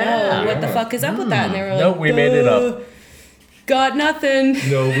kind of know what the fuck is up with that." And they were like, Nope, we made it up. Got nothing.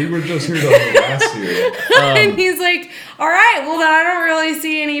 No, we were just here to harass you. And he's like, "All right, well then I don't really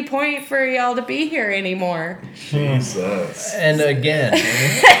see any point for y'all to be here anymore." Jesus. And again,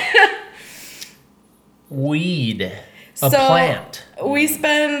 weed, a plant. We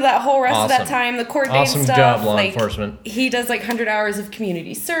spend that whole rest of that time, the court date stuff. Job, law like, enforcement. He does like 100 hours of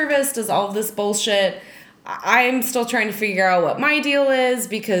community service, does all of this bullshit. I'm still trying to figure out what my deal is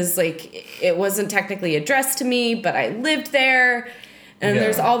because like it wasn't technically addressed to me, but I lived there. And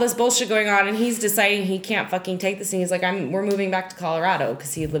there's all this bullshit going on, and he's deciding he can't fucking take this. And he's like, we're moving back to Colorado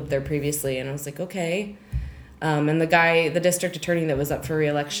because he lived there previously. And I was like, okay. And the district attorney that was up for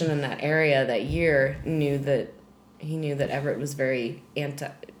re-election in that area that year knew that Everett was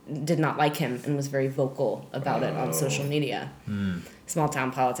did not like him and was very vocal about it on social media. Small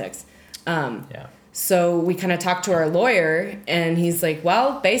town politics. So we kind of talked to our lawyer, and he's like,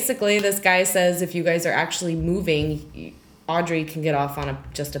 well, basically this guy says if you guys are actually moving, Audrey can get off on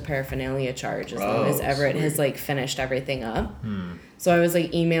just a paraphernalia charge as long as Everett has like finished everything up. So I was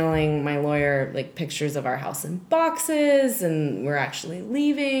like emailing my lawyer like pictures of our house in boxes, and we're actually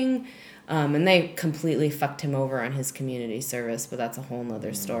leaving. And they completely fucked him over on his community service, but that's a whole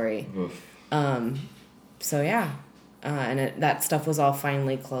nother story. So yeah. And that stuff was all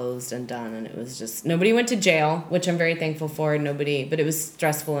finally closed and done, and it was just nobody went to jail, which I'm very thankful for. But it was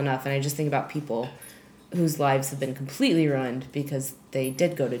stressful enough, and I just think about people whose lives have been completely ruined because they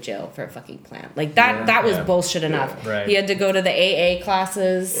did go to jail for a fucking plant. Like that was bullshit enough. Right. He had to go to the AA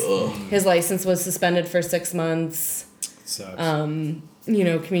classes. His license was suspended for 6 months. Sucks.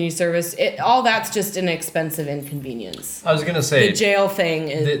 Community service. All that's just an expensive inconvenience. I was going to say... The jail thing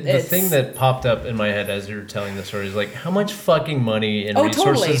is... The thing that popped up in my head as you were telling the story is like, how much fucking money and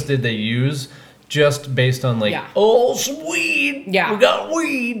resources did they use just based on like, oh, some weed. Yeah. We got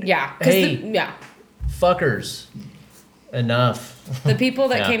weed. Yeah. Hey, fuckers. Enough. The people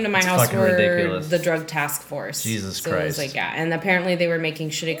that came to my house were ridiculous. the drug task force. Jesus so Christ. It was like, and apparently they were making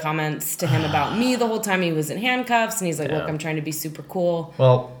shitty comments to him about me the whole time he was in handcuffs, and he's like, look, I'm trying to be super cool.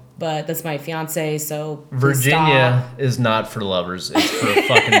 Well, but that's my fiance, so Virginia is not for lovers. It's for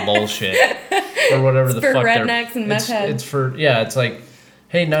fucking bullshit. Or whatever it's the for fuck rednecks and meth heads. It's for, it's like,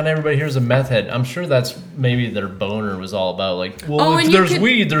 hey, not everybody here's a meth head. I'm sure that's maybe their boner was all about. Like, well, if there's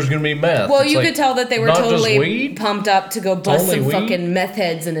weed, there's going to be meth. Well, it's you like, could tell that they were totally pumped up to go bust some fucking meth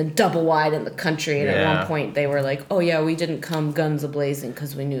heads in a double wide in the country. And at one point, they were like, oh, yeah, we didn't come guns a-blazing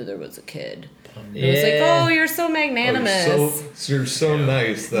because we knew there was a kid. It was like, oh, you're so magnanimous. You're so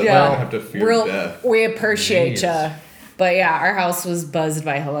nice that I don't have to fear death. We appreciate you. But yeah, our house was buzzed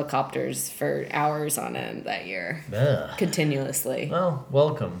by helicopters for hours on end that year. Continuously. Well,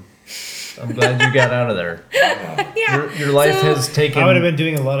 welcome. I'm glad you got out of there. Yeah. Your life has taken... I would have been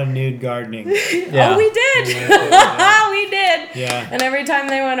doing a lot of nude gardening. Oh, we did. We did. Yeah. And every time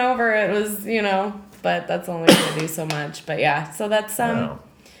they went over, it was, but that's only going to do so much. But yeah, so that's,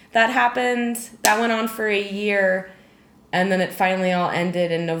 that happened. That went on for a year. And then it finally all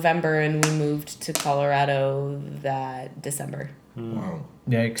ended in November, and we moved to Colorado that December. Wow.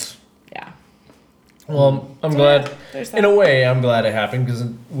 Yikes. Yeah. Well, I'm glad. In a way, I'm glad it happened because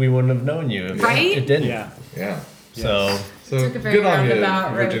we wouldn't have known you if Right? it didn't. Yeah. So Took a very good on you,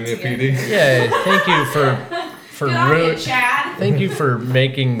 roundabout road Virginia to get PD. yeah, thank you for Chad. thank you for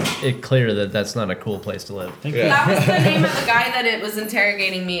making it clear that that's not a cool place to live. Thank Yeah. That was the name of the guy that it was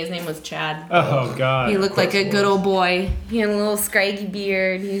interrogating me. His name was Chad. Oh God. He looked like a good old boy. He had a little scraggy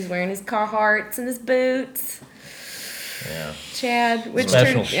beard. He was wearing his Carhartts and his boots. Yeah. Chad, which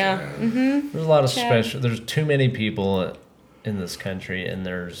Special. turned, yeah. Mm-hmm. There's a lot of Chad. special. There's too many people in this country, and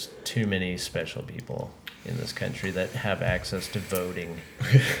there's too many special people in this country that have access to voting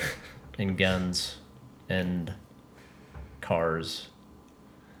and guns and cars.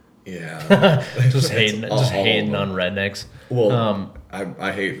 Yeah. Just hating on rednecks. Well,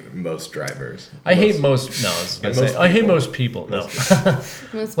 I hate most drivers. I hate most. No, I was gonna say I hate most people. No,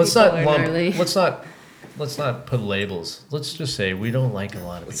 Most let's people not are lump. gnarly. Let's not put labels. Let's just say we don't like a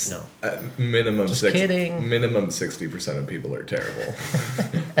lot of people. No. Minimum Just kidding. Minimum 60% of people are terrible.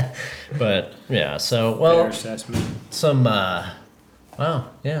 But yeah, so Fair well, assessment. some wow,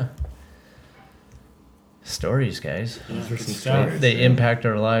 yeah. Stories, guys. Those are some stuff. stories. They impact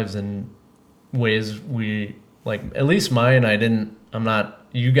our lives in ways we like. At least mine. I'm not.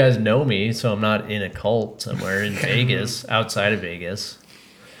 You guys know me, so I'm not in a cult somewhere in Vegas, outside of Vegas.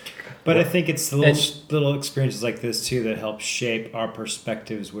 But I think it's the little experiences like this too that help shape our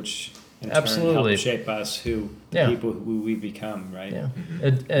perspectives, which in turn Absolutely. help shape us Yeah. people who we become, right? Yeah,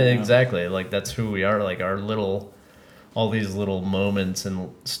 exactly. Like that's who we are. Like all these little moments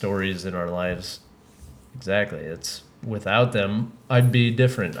and stories in our lives. Exactly. It's without them, I'd be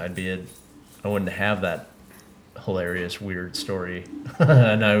different. I wouldn't have that hilarious, weird story,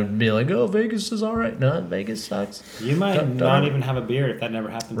 and I would be like, "Oh, Vegas is all right." No, Vegas sucks. You might Don't- not even have a beard if that never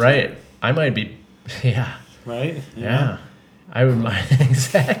happened. to Right. you, I might be. Yeah. right? Yeah. I would mind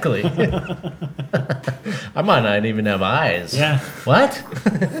exactly. I might not even have eyes. Yeah. What?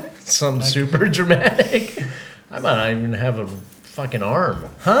 Something super dramatic. I might not even have a fucking arm.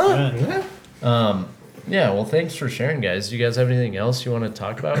 Huh? Yeah. Yeah, well thanks for sharing, guys. You guys have anything else you want to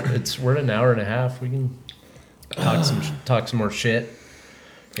talk about? We're at an hour and a half. We can talk some more shit.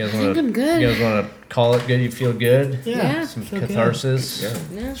 You guys want I'm good. You guys want to call it good? You feel good? Yeah. Some feel good. catharsis. Yeah.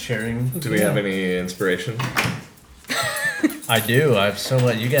 Yeah. Sharing. Do we have any inspiration? I do. I have so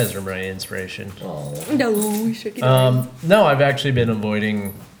much. You guys are my inspiration. Oh. No, we should get it. No, I've actually been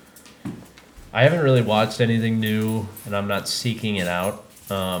avoiding. I haven't really watched anything new, and I'm not seeking it out.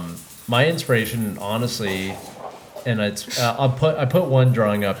 My inspiration, honestly, and it's I put one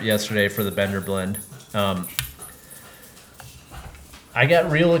drawing up yesterday for the Bender Blend. I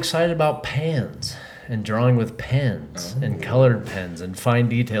got real excited about pens and drawing with pens and colored pens and fine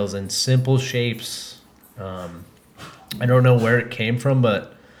details and simple shapes. I don't know where it came from,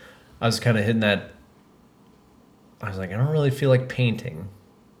 but I was kind of hitting that. I was like, I don't really feel like painting.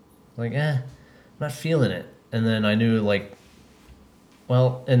 Like, I'm not feeling it. And then I knew, like,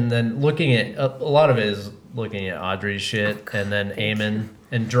 well, and then looking at a lot of it is looking at Audrey's shit and then Eamon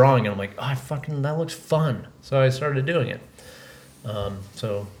and drawing. And I'm like, that looks fun. So I started doing it.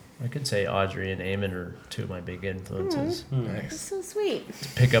 So I could say Audrey and Eamon are two of my big influences. Nice. That's so sweet. To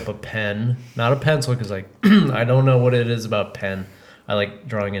pick up a pen, not a pencil, because like I don't know what it is about pen. I like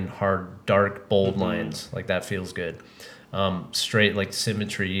drawing in hard, dark, bold lines. Like that feels good. Straight, like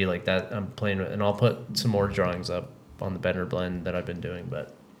symmetry, like that I'm playing with. And I'll put some more drawings up on the Bender Blend that I've been doing,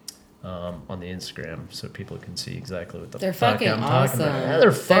 but on the Instagram so people can see exactly what the They're fuck fucking I'm awesome. talking about. Yeah,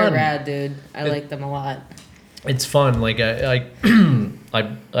 they're fun. They're rad, dude. I like them a lot. It's fun. Like I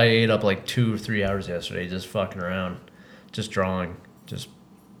ate up like 2 or 3 hours yesterday just fucking around, just drawing, just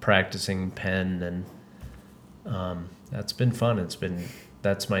practicing pen, and that's been fun.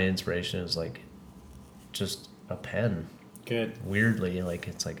 That's my inspiration is like just a pen. Good. Weirdly, like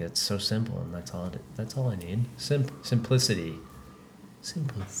it's so simple, and that's all I need. Simplicity.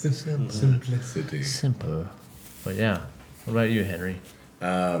 Simple. Simplicity. Simple. But yeah. What about you, Henry?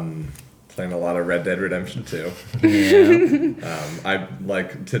 Playing a lot of Red Dead Redemption 2. Yeah.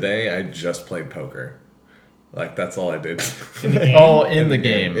 Today I just played poker. Like that's all I did. In the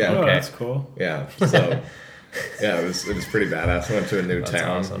game. Yeah. Oh, Okay. that's cool. Yeah. So yeah, it was pretty badass. I went to a new That's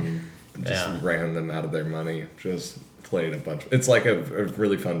town awesome. and just Yeah. ran them out of their money. Just played a bunch. It's like a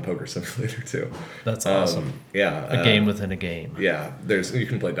really fun poker simulator too. That's awesome. Yeah. A game within a game. Yeah, you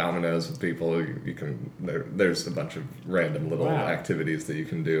can play dominoes with people. You can there's a bunch of random little Wow. activities that you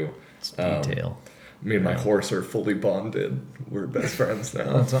can do. It's detail. Me and my horse are fully bonded. We're best friends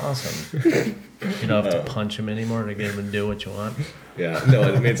now. That's awesome. You don't have to punch him anymore to get him to do what you want. Yeah, no,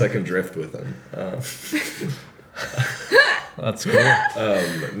 it means I can drift with him. That's cool.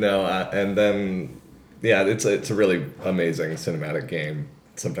 And then, yeah, it's a really amazing cinematic game.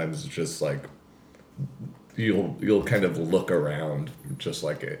 Sometimes it's just like you'll kind of look around, just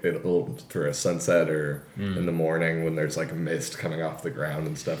like it'll through a sunset or in the morning when there's like a mist coming off the ground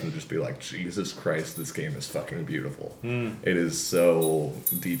and stuff, and just be like, Jesus Christ, this game is fucking beautiful. It is so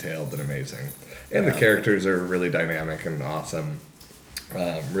detailed and amazing, and the characters are really dynamic and awesome.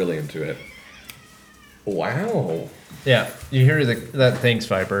 Really into it. Wow. Yeah, you hear that. Thanks,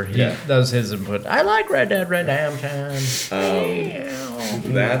 Viper. That was his input. I like Red Dead Redemption.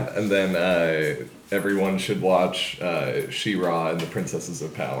 That, and then everyone should watch She-Ra and the Princesses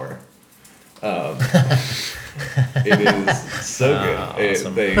of Power. It is so good.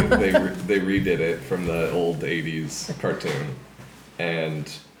 Awesome. They redid it from the old 80s cartoon,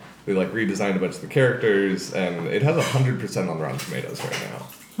 and they like redesigned a bunch of the characters, and it has 100% on Rotten Tomatoes right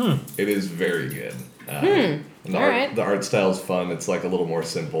now. It is very good. And the art style is fun. It's like a little more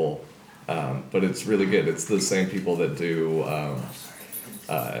simple, but it's really good. It's the same people that do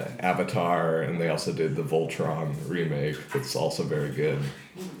Avatar, and they also did the Voltron remake. It's also very good.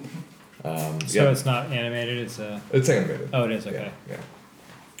 It's not animated. It's animated. Oh, it is. Okay. Yeah.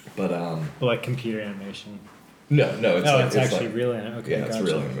 But But like computer animation. no, It's actually like, real animation. Okay, yeah, it's gotcha.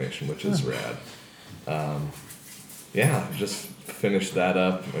 real animation, which is rad. Yeah, just finished that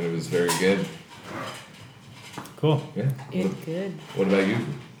up, and it was very good. Cool. Yeah. Good. What about you,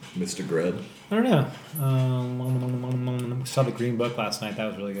 Mr. Grub? I don't know. Saw the Green Book last night. That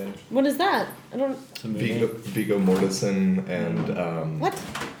was really good. What is that? I don't. It's a movie. Viggo Mortensen and What?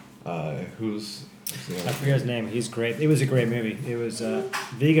 who's I forget his name. He's great. It was a great movie. It was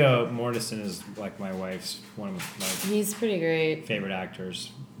Viggo Mortensen is like my wife's one of my He's pretty great. favorite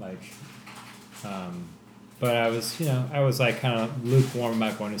actors. Like, but I was like kind of lukewarm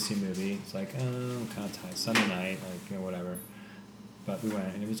about going to see a movie. It's like, oh, I'm kind of tired. Sunday night, like whatever. But we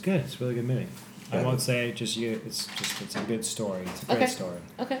went and it was good. It's a really good movie. I won't say it's a good story. It's a great story.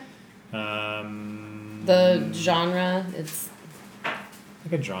 Okay. The genre, it's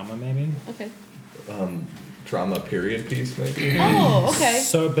like a drama maybe. okay. drama period piece maybe. Oh, okay.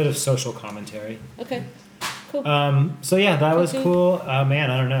 So a bit of social commentary. Okay. Cool. So yeah, that was Okay. cool.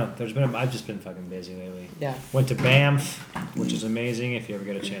 Man, I don't know. I've just been fucking busy lately. Yeah. Went to Banff, which is amazing. If you ever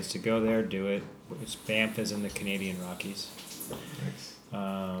get a chance to go there, do it. Banff is in the Canadian Rockies. Nice.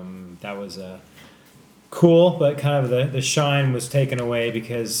 That was cool, but kind of the shine was taken away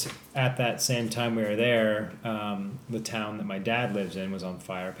because at that same time we were there, the town that my dad lives in was on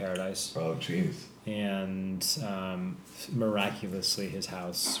fire, Paradise. Oh, jeez. And miraculously his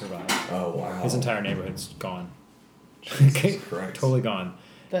house survived. Oh, wow. His entire neighborhood's gone. Jesus Christ. Totally gone.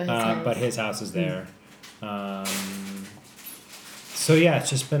 But His house is there. So yeah,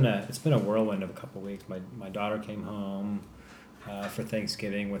 it's been a whirlwind of a couple weeks. My daughter came home for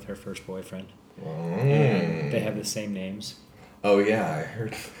Thanksgiving with her first boyfriend. And they have the same names. Oh yeah, I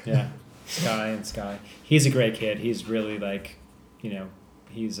heard. Yeah, Sky and Sky. He's a great kid. He's really like,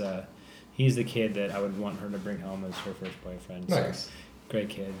 he's the kid that I would want her to bring home as her first boyfriend. Nice. So, great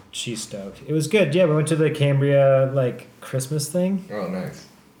kid. She's stoked. It was good. Yeah, we went to the Cambria Christmas thing. Oh, nice.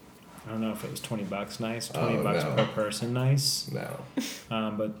 I don't know if it was $20 nice, $20 no. per person nice. No.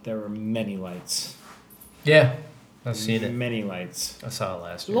 But there were many lights. Yeah, I've seen it. Many lights. I saw it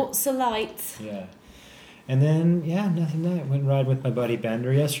last year. lots of lights. Yeah. And then, nothing that. Went and ride with my buddy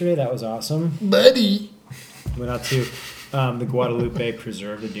Bender yesterday. That was awesome. Buddy. Went out to the Guadalupe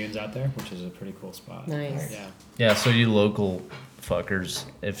Preserve, the dunes out there, which is a pretty cool spot. Nice. Yeah. Yeah, so you local fuckers,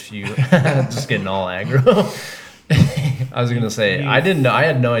 if you just getting all aggro. I was gonna say I didn't know. I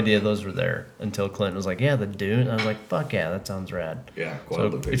had no idea those were there until Clinton was like, "Yeah, the dune." I was like, "Fuck yeah, that sounds rad." Yeah, So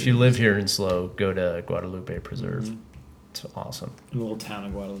Guadalupe. if you live here in SLO, go to Guadalupe Preserve. Mm-hmm. It's awesome. The little town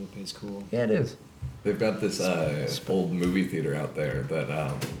of Guadalupe is cool. Yeah, it is. They've got this old movie theater out there that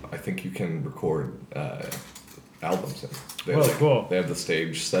I think you can record albums in. They have, Cool. They have the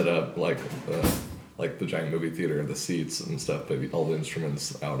stage set up like the giant movie theater, the seats and stuff, but all the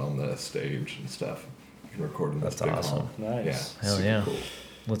instruments out on the stage and stuff. You can record in this That's big awesome. hall. Nice. Yeah, Hell super yeah. cool.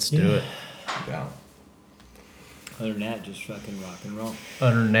 Let's do it. Yeah. Other than that, just fucking rock and roll.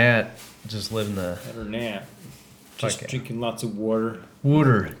 Other than that, just living the Other than that, just Fuck yeah. drinking lots of water.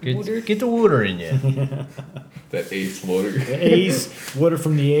 water. Get the water in you. That Ace water. The Ace. Water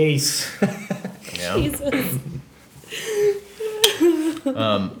from the Ace. Yeah. Jesus.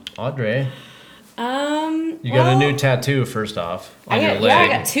 Audrey, You got a new tattoo, first off, on your leg. Yeah, I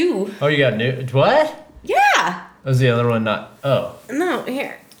got 2. Oh, you got new. What? Yeah. Was the other one not? Oh. No,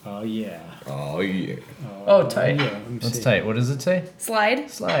 here. Oh yeah. Oh yeah. Oh, tight. Yeah, let me That's see. tight. What does it say? Slide.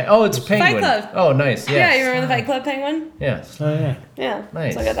 Slide. Oh, it's penguin. Club. Oh, nice. Yeah. Yeah, you remember the Fight Club penguin? Yeah. Oh yeah. Yeah.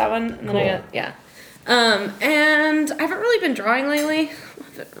 Nice. So I got that one, and then Cool. I got and I haven't really been drawing lately. I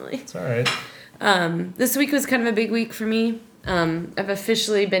haven't really. It's all right. This week was kind of a big week for me. I've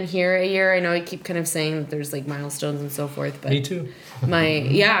officially been here a year. I know I keep kind of saying that there's like milestones and so forth, but Me too.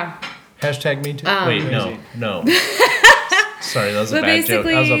 Hashtag me too. Wait, Crazy. no. Sorry, that was a But bad joke.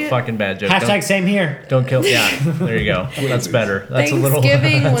 That was a basically- fucking bad joke. Hashtag same here. Don't kill. Yeah, there you go. That's better. That's a little.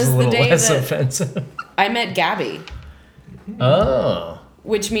 Thanksgiving That's was a the little day less that- offensive. I met Gabby, Oh,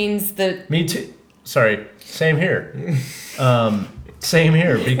 which means that. me too. Sorry, same here. Same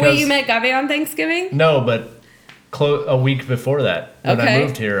here because Wait, you met Gabby on Thanksgiving? no, but a week before that, when I Okay.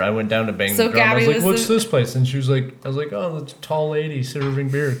 moved here, I went down to Bang So the Drum. I was Gabby like, was "What's the- this place?" And she was like, "I was like, oh, that's a tall lady serving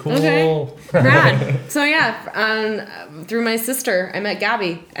beer. Cool." Okay. Rad. So yeah, through my sister, I met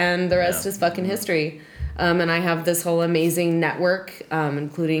Gabby, and the rest Yeah. is fucking history. And I have this whole amazing network,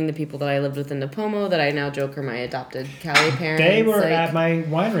 including the people that I lived with in Napomo that I now joke are my adopted Cali parents. They were like- at my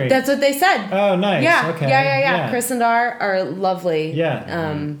winery. That's what they said. Oh, nice. Yeah, Okay. yeah. Chris and Dar are lovely.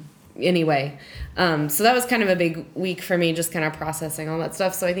 Yeah. Anyway, so that was kind of a big week for me, just kind of processing all that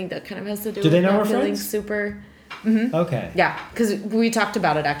stuff. So I think that kind of has to do Do with they know not we're feeling friends? super. Okay. Yeah, because we talked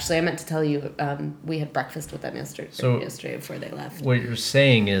about it actually. I meant to tell you, we had breakfast with them yesterday before they left. What you're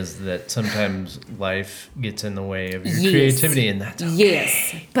saying is that sometimes life gets in the way of your Yes. creativity, and that's okay.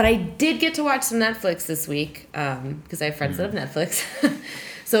 Yes, but I did get to watch some Netflix this week because I have friends that have Netflix.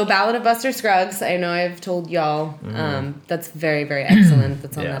 So Ballad of Buster Scruggs, I know I've told y'all. That's very, very excellent.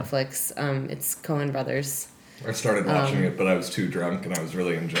 That's on Yeah. Netflix. It's Coen Brothers. I started watching it, but I was too drunk and I was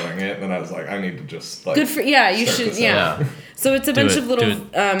really enjoying it. And then I was like, I need to just like. Good for you start should this yeah. Yeah. So it's a Do bunch it- of little do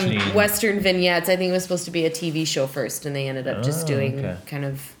it clean. Western vignettes. I think it was supposed to be a TV show first, and they ended up just Oh, doing okay. kind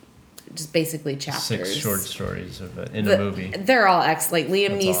of just basically chapters. 6 short stories in a movie. They're all excellent. Like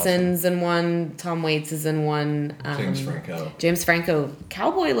Liam That's Neeson's in one, Tom Waits is in one. James Franco. James Franco,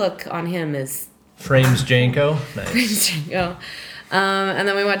 cowboy look on him is Frames Janko. Nice. yeah. And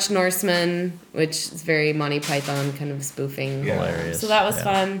then we watched Norseman, which is very Monty Python kind of spoofing. Yeah. Hilarious. So that was Yeah.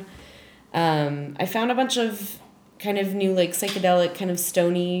 fun. I found a bunch of kind of new like psychedelic kind of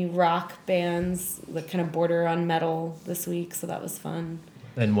stony rock bands that kind of border on metal this week, so that was fun.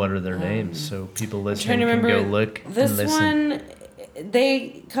 And what are their names? So people I'm listening trying to can remember go look this and listen. one.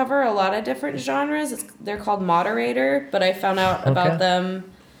 They cover a lot of different genres. They're called Moderator, but I found out about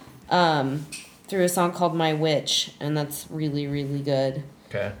them through a song called My Witch, and that's really, really good.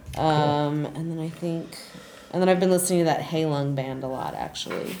 Okay. And then I've been listening to that Halung band a lot,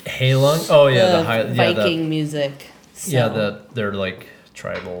 actually. Halung. Oh yeah, the Viking music. So. Yeah, they're like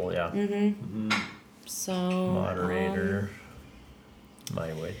tribal. Yeah. So Moderator.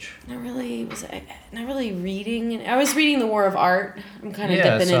 My Witch. not really reading. I was reading The War of Art. I'm kind of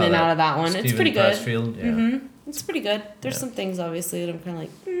Yeah, I dipping in saw and that. out of that one. Stephen It's pretty good. Pressfield, yeah. It's pretty good. There's Yeah. some things obviously that I'm kind of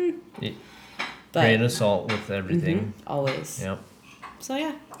like, Yeah. but Grain of salt with everything. always. Yep. So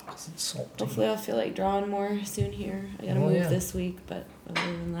yeah, 'Cause it's salty. hopefully I'll feel like drawing more soon here. I gotta Well, move yeah. this week, but other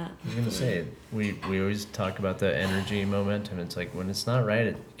than that, I was gonna say we always talk about the energy momentum. It's like when it's not right,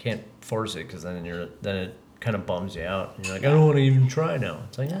 you can't force it because then it kind of bums you out. And you're like, I don't want to even try now.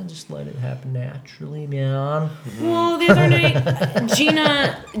 It's like, yeah, just let it happen naturally, man. Well, the other night,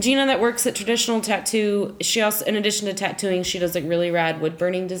 Gina that works at Traditional Tattoo, she also, in addition to tattooing, she does like really rad wood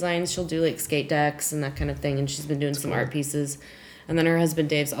burning designs. She'll do like skate decks and that kind of thing, and she's been doing some art pieces. And then her husband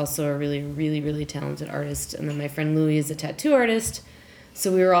Dave's also a really, really, really talented artist. And then my friend Louie is a tattoo artist. So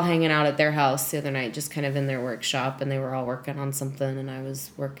we were all hanging out at their house the other night, just kind of in their workshop, and they were all working on something, and I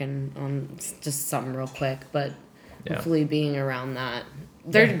was working on just something real quick, but Yeah. hopefully being around that.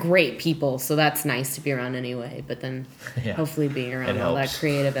 They're great people, so that's nice to be around anyway, but then Yeah. hopefully being around It all that helps.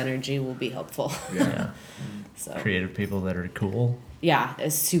 creative energy will be helpful. Yeah. So Creative people that are cool. yeah, a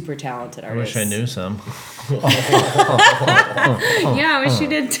super talented I artist. wish I knew some. Yeah, I wish you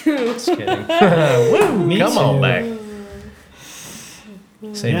did too. Just kidding. Woo! Me Come on too. back.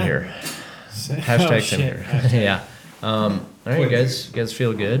 Same Yeah. here. So- Hashtag oh, same shit. here. Yeah. All right, you guys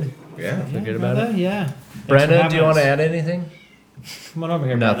feel good? Yeah. Feel good about Brenda, it? Yeah. Thanks for Brenda, do having you want to us. add anything? Come on over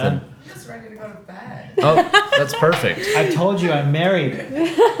here, Nothing. Brenda. Just ready to go to bed. Oh, that's perfect. I told you I'm married.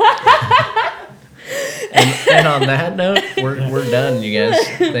 And on that note, we're done, you guys.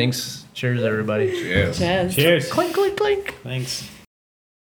 Thanks. Cheers, everybody. Yes. Cheers. Cheers. Clink, clink, clink. Thanks.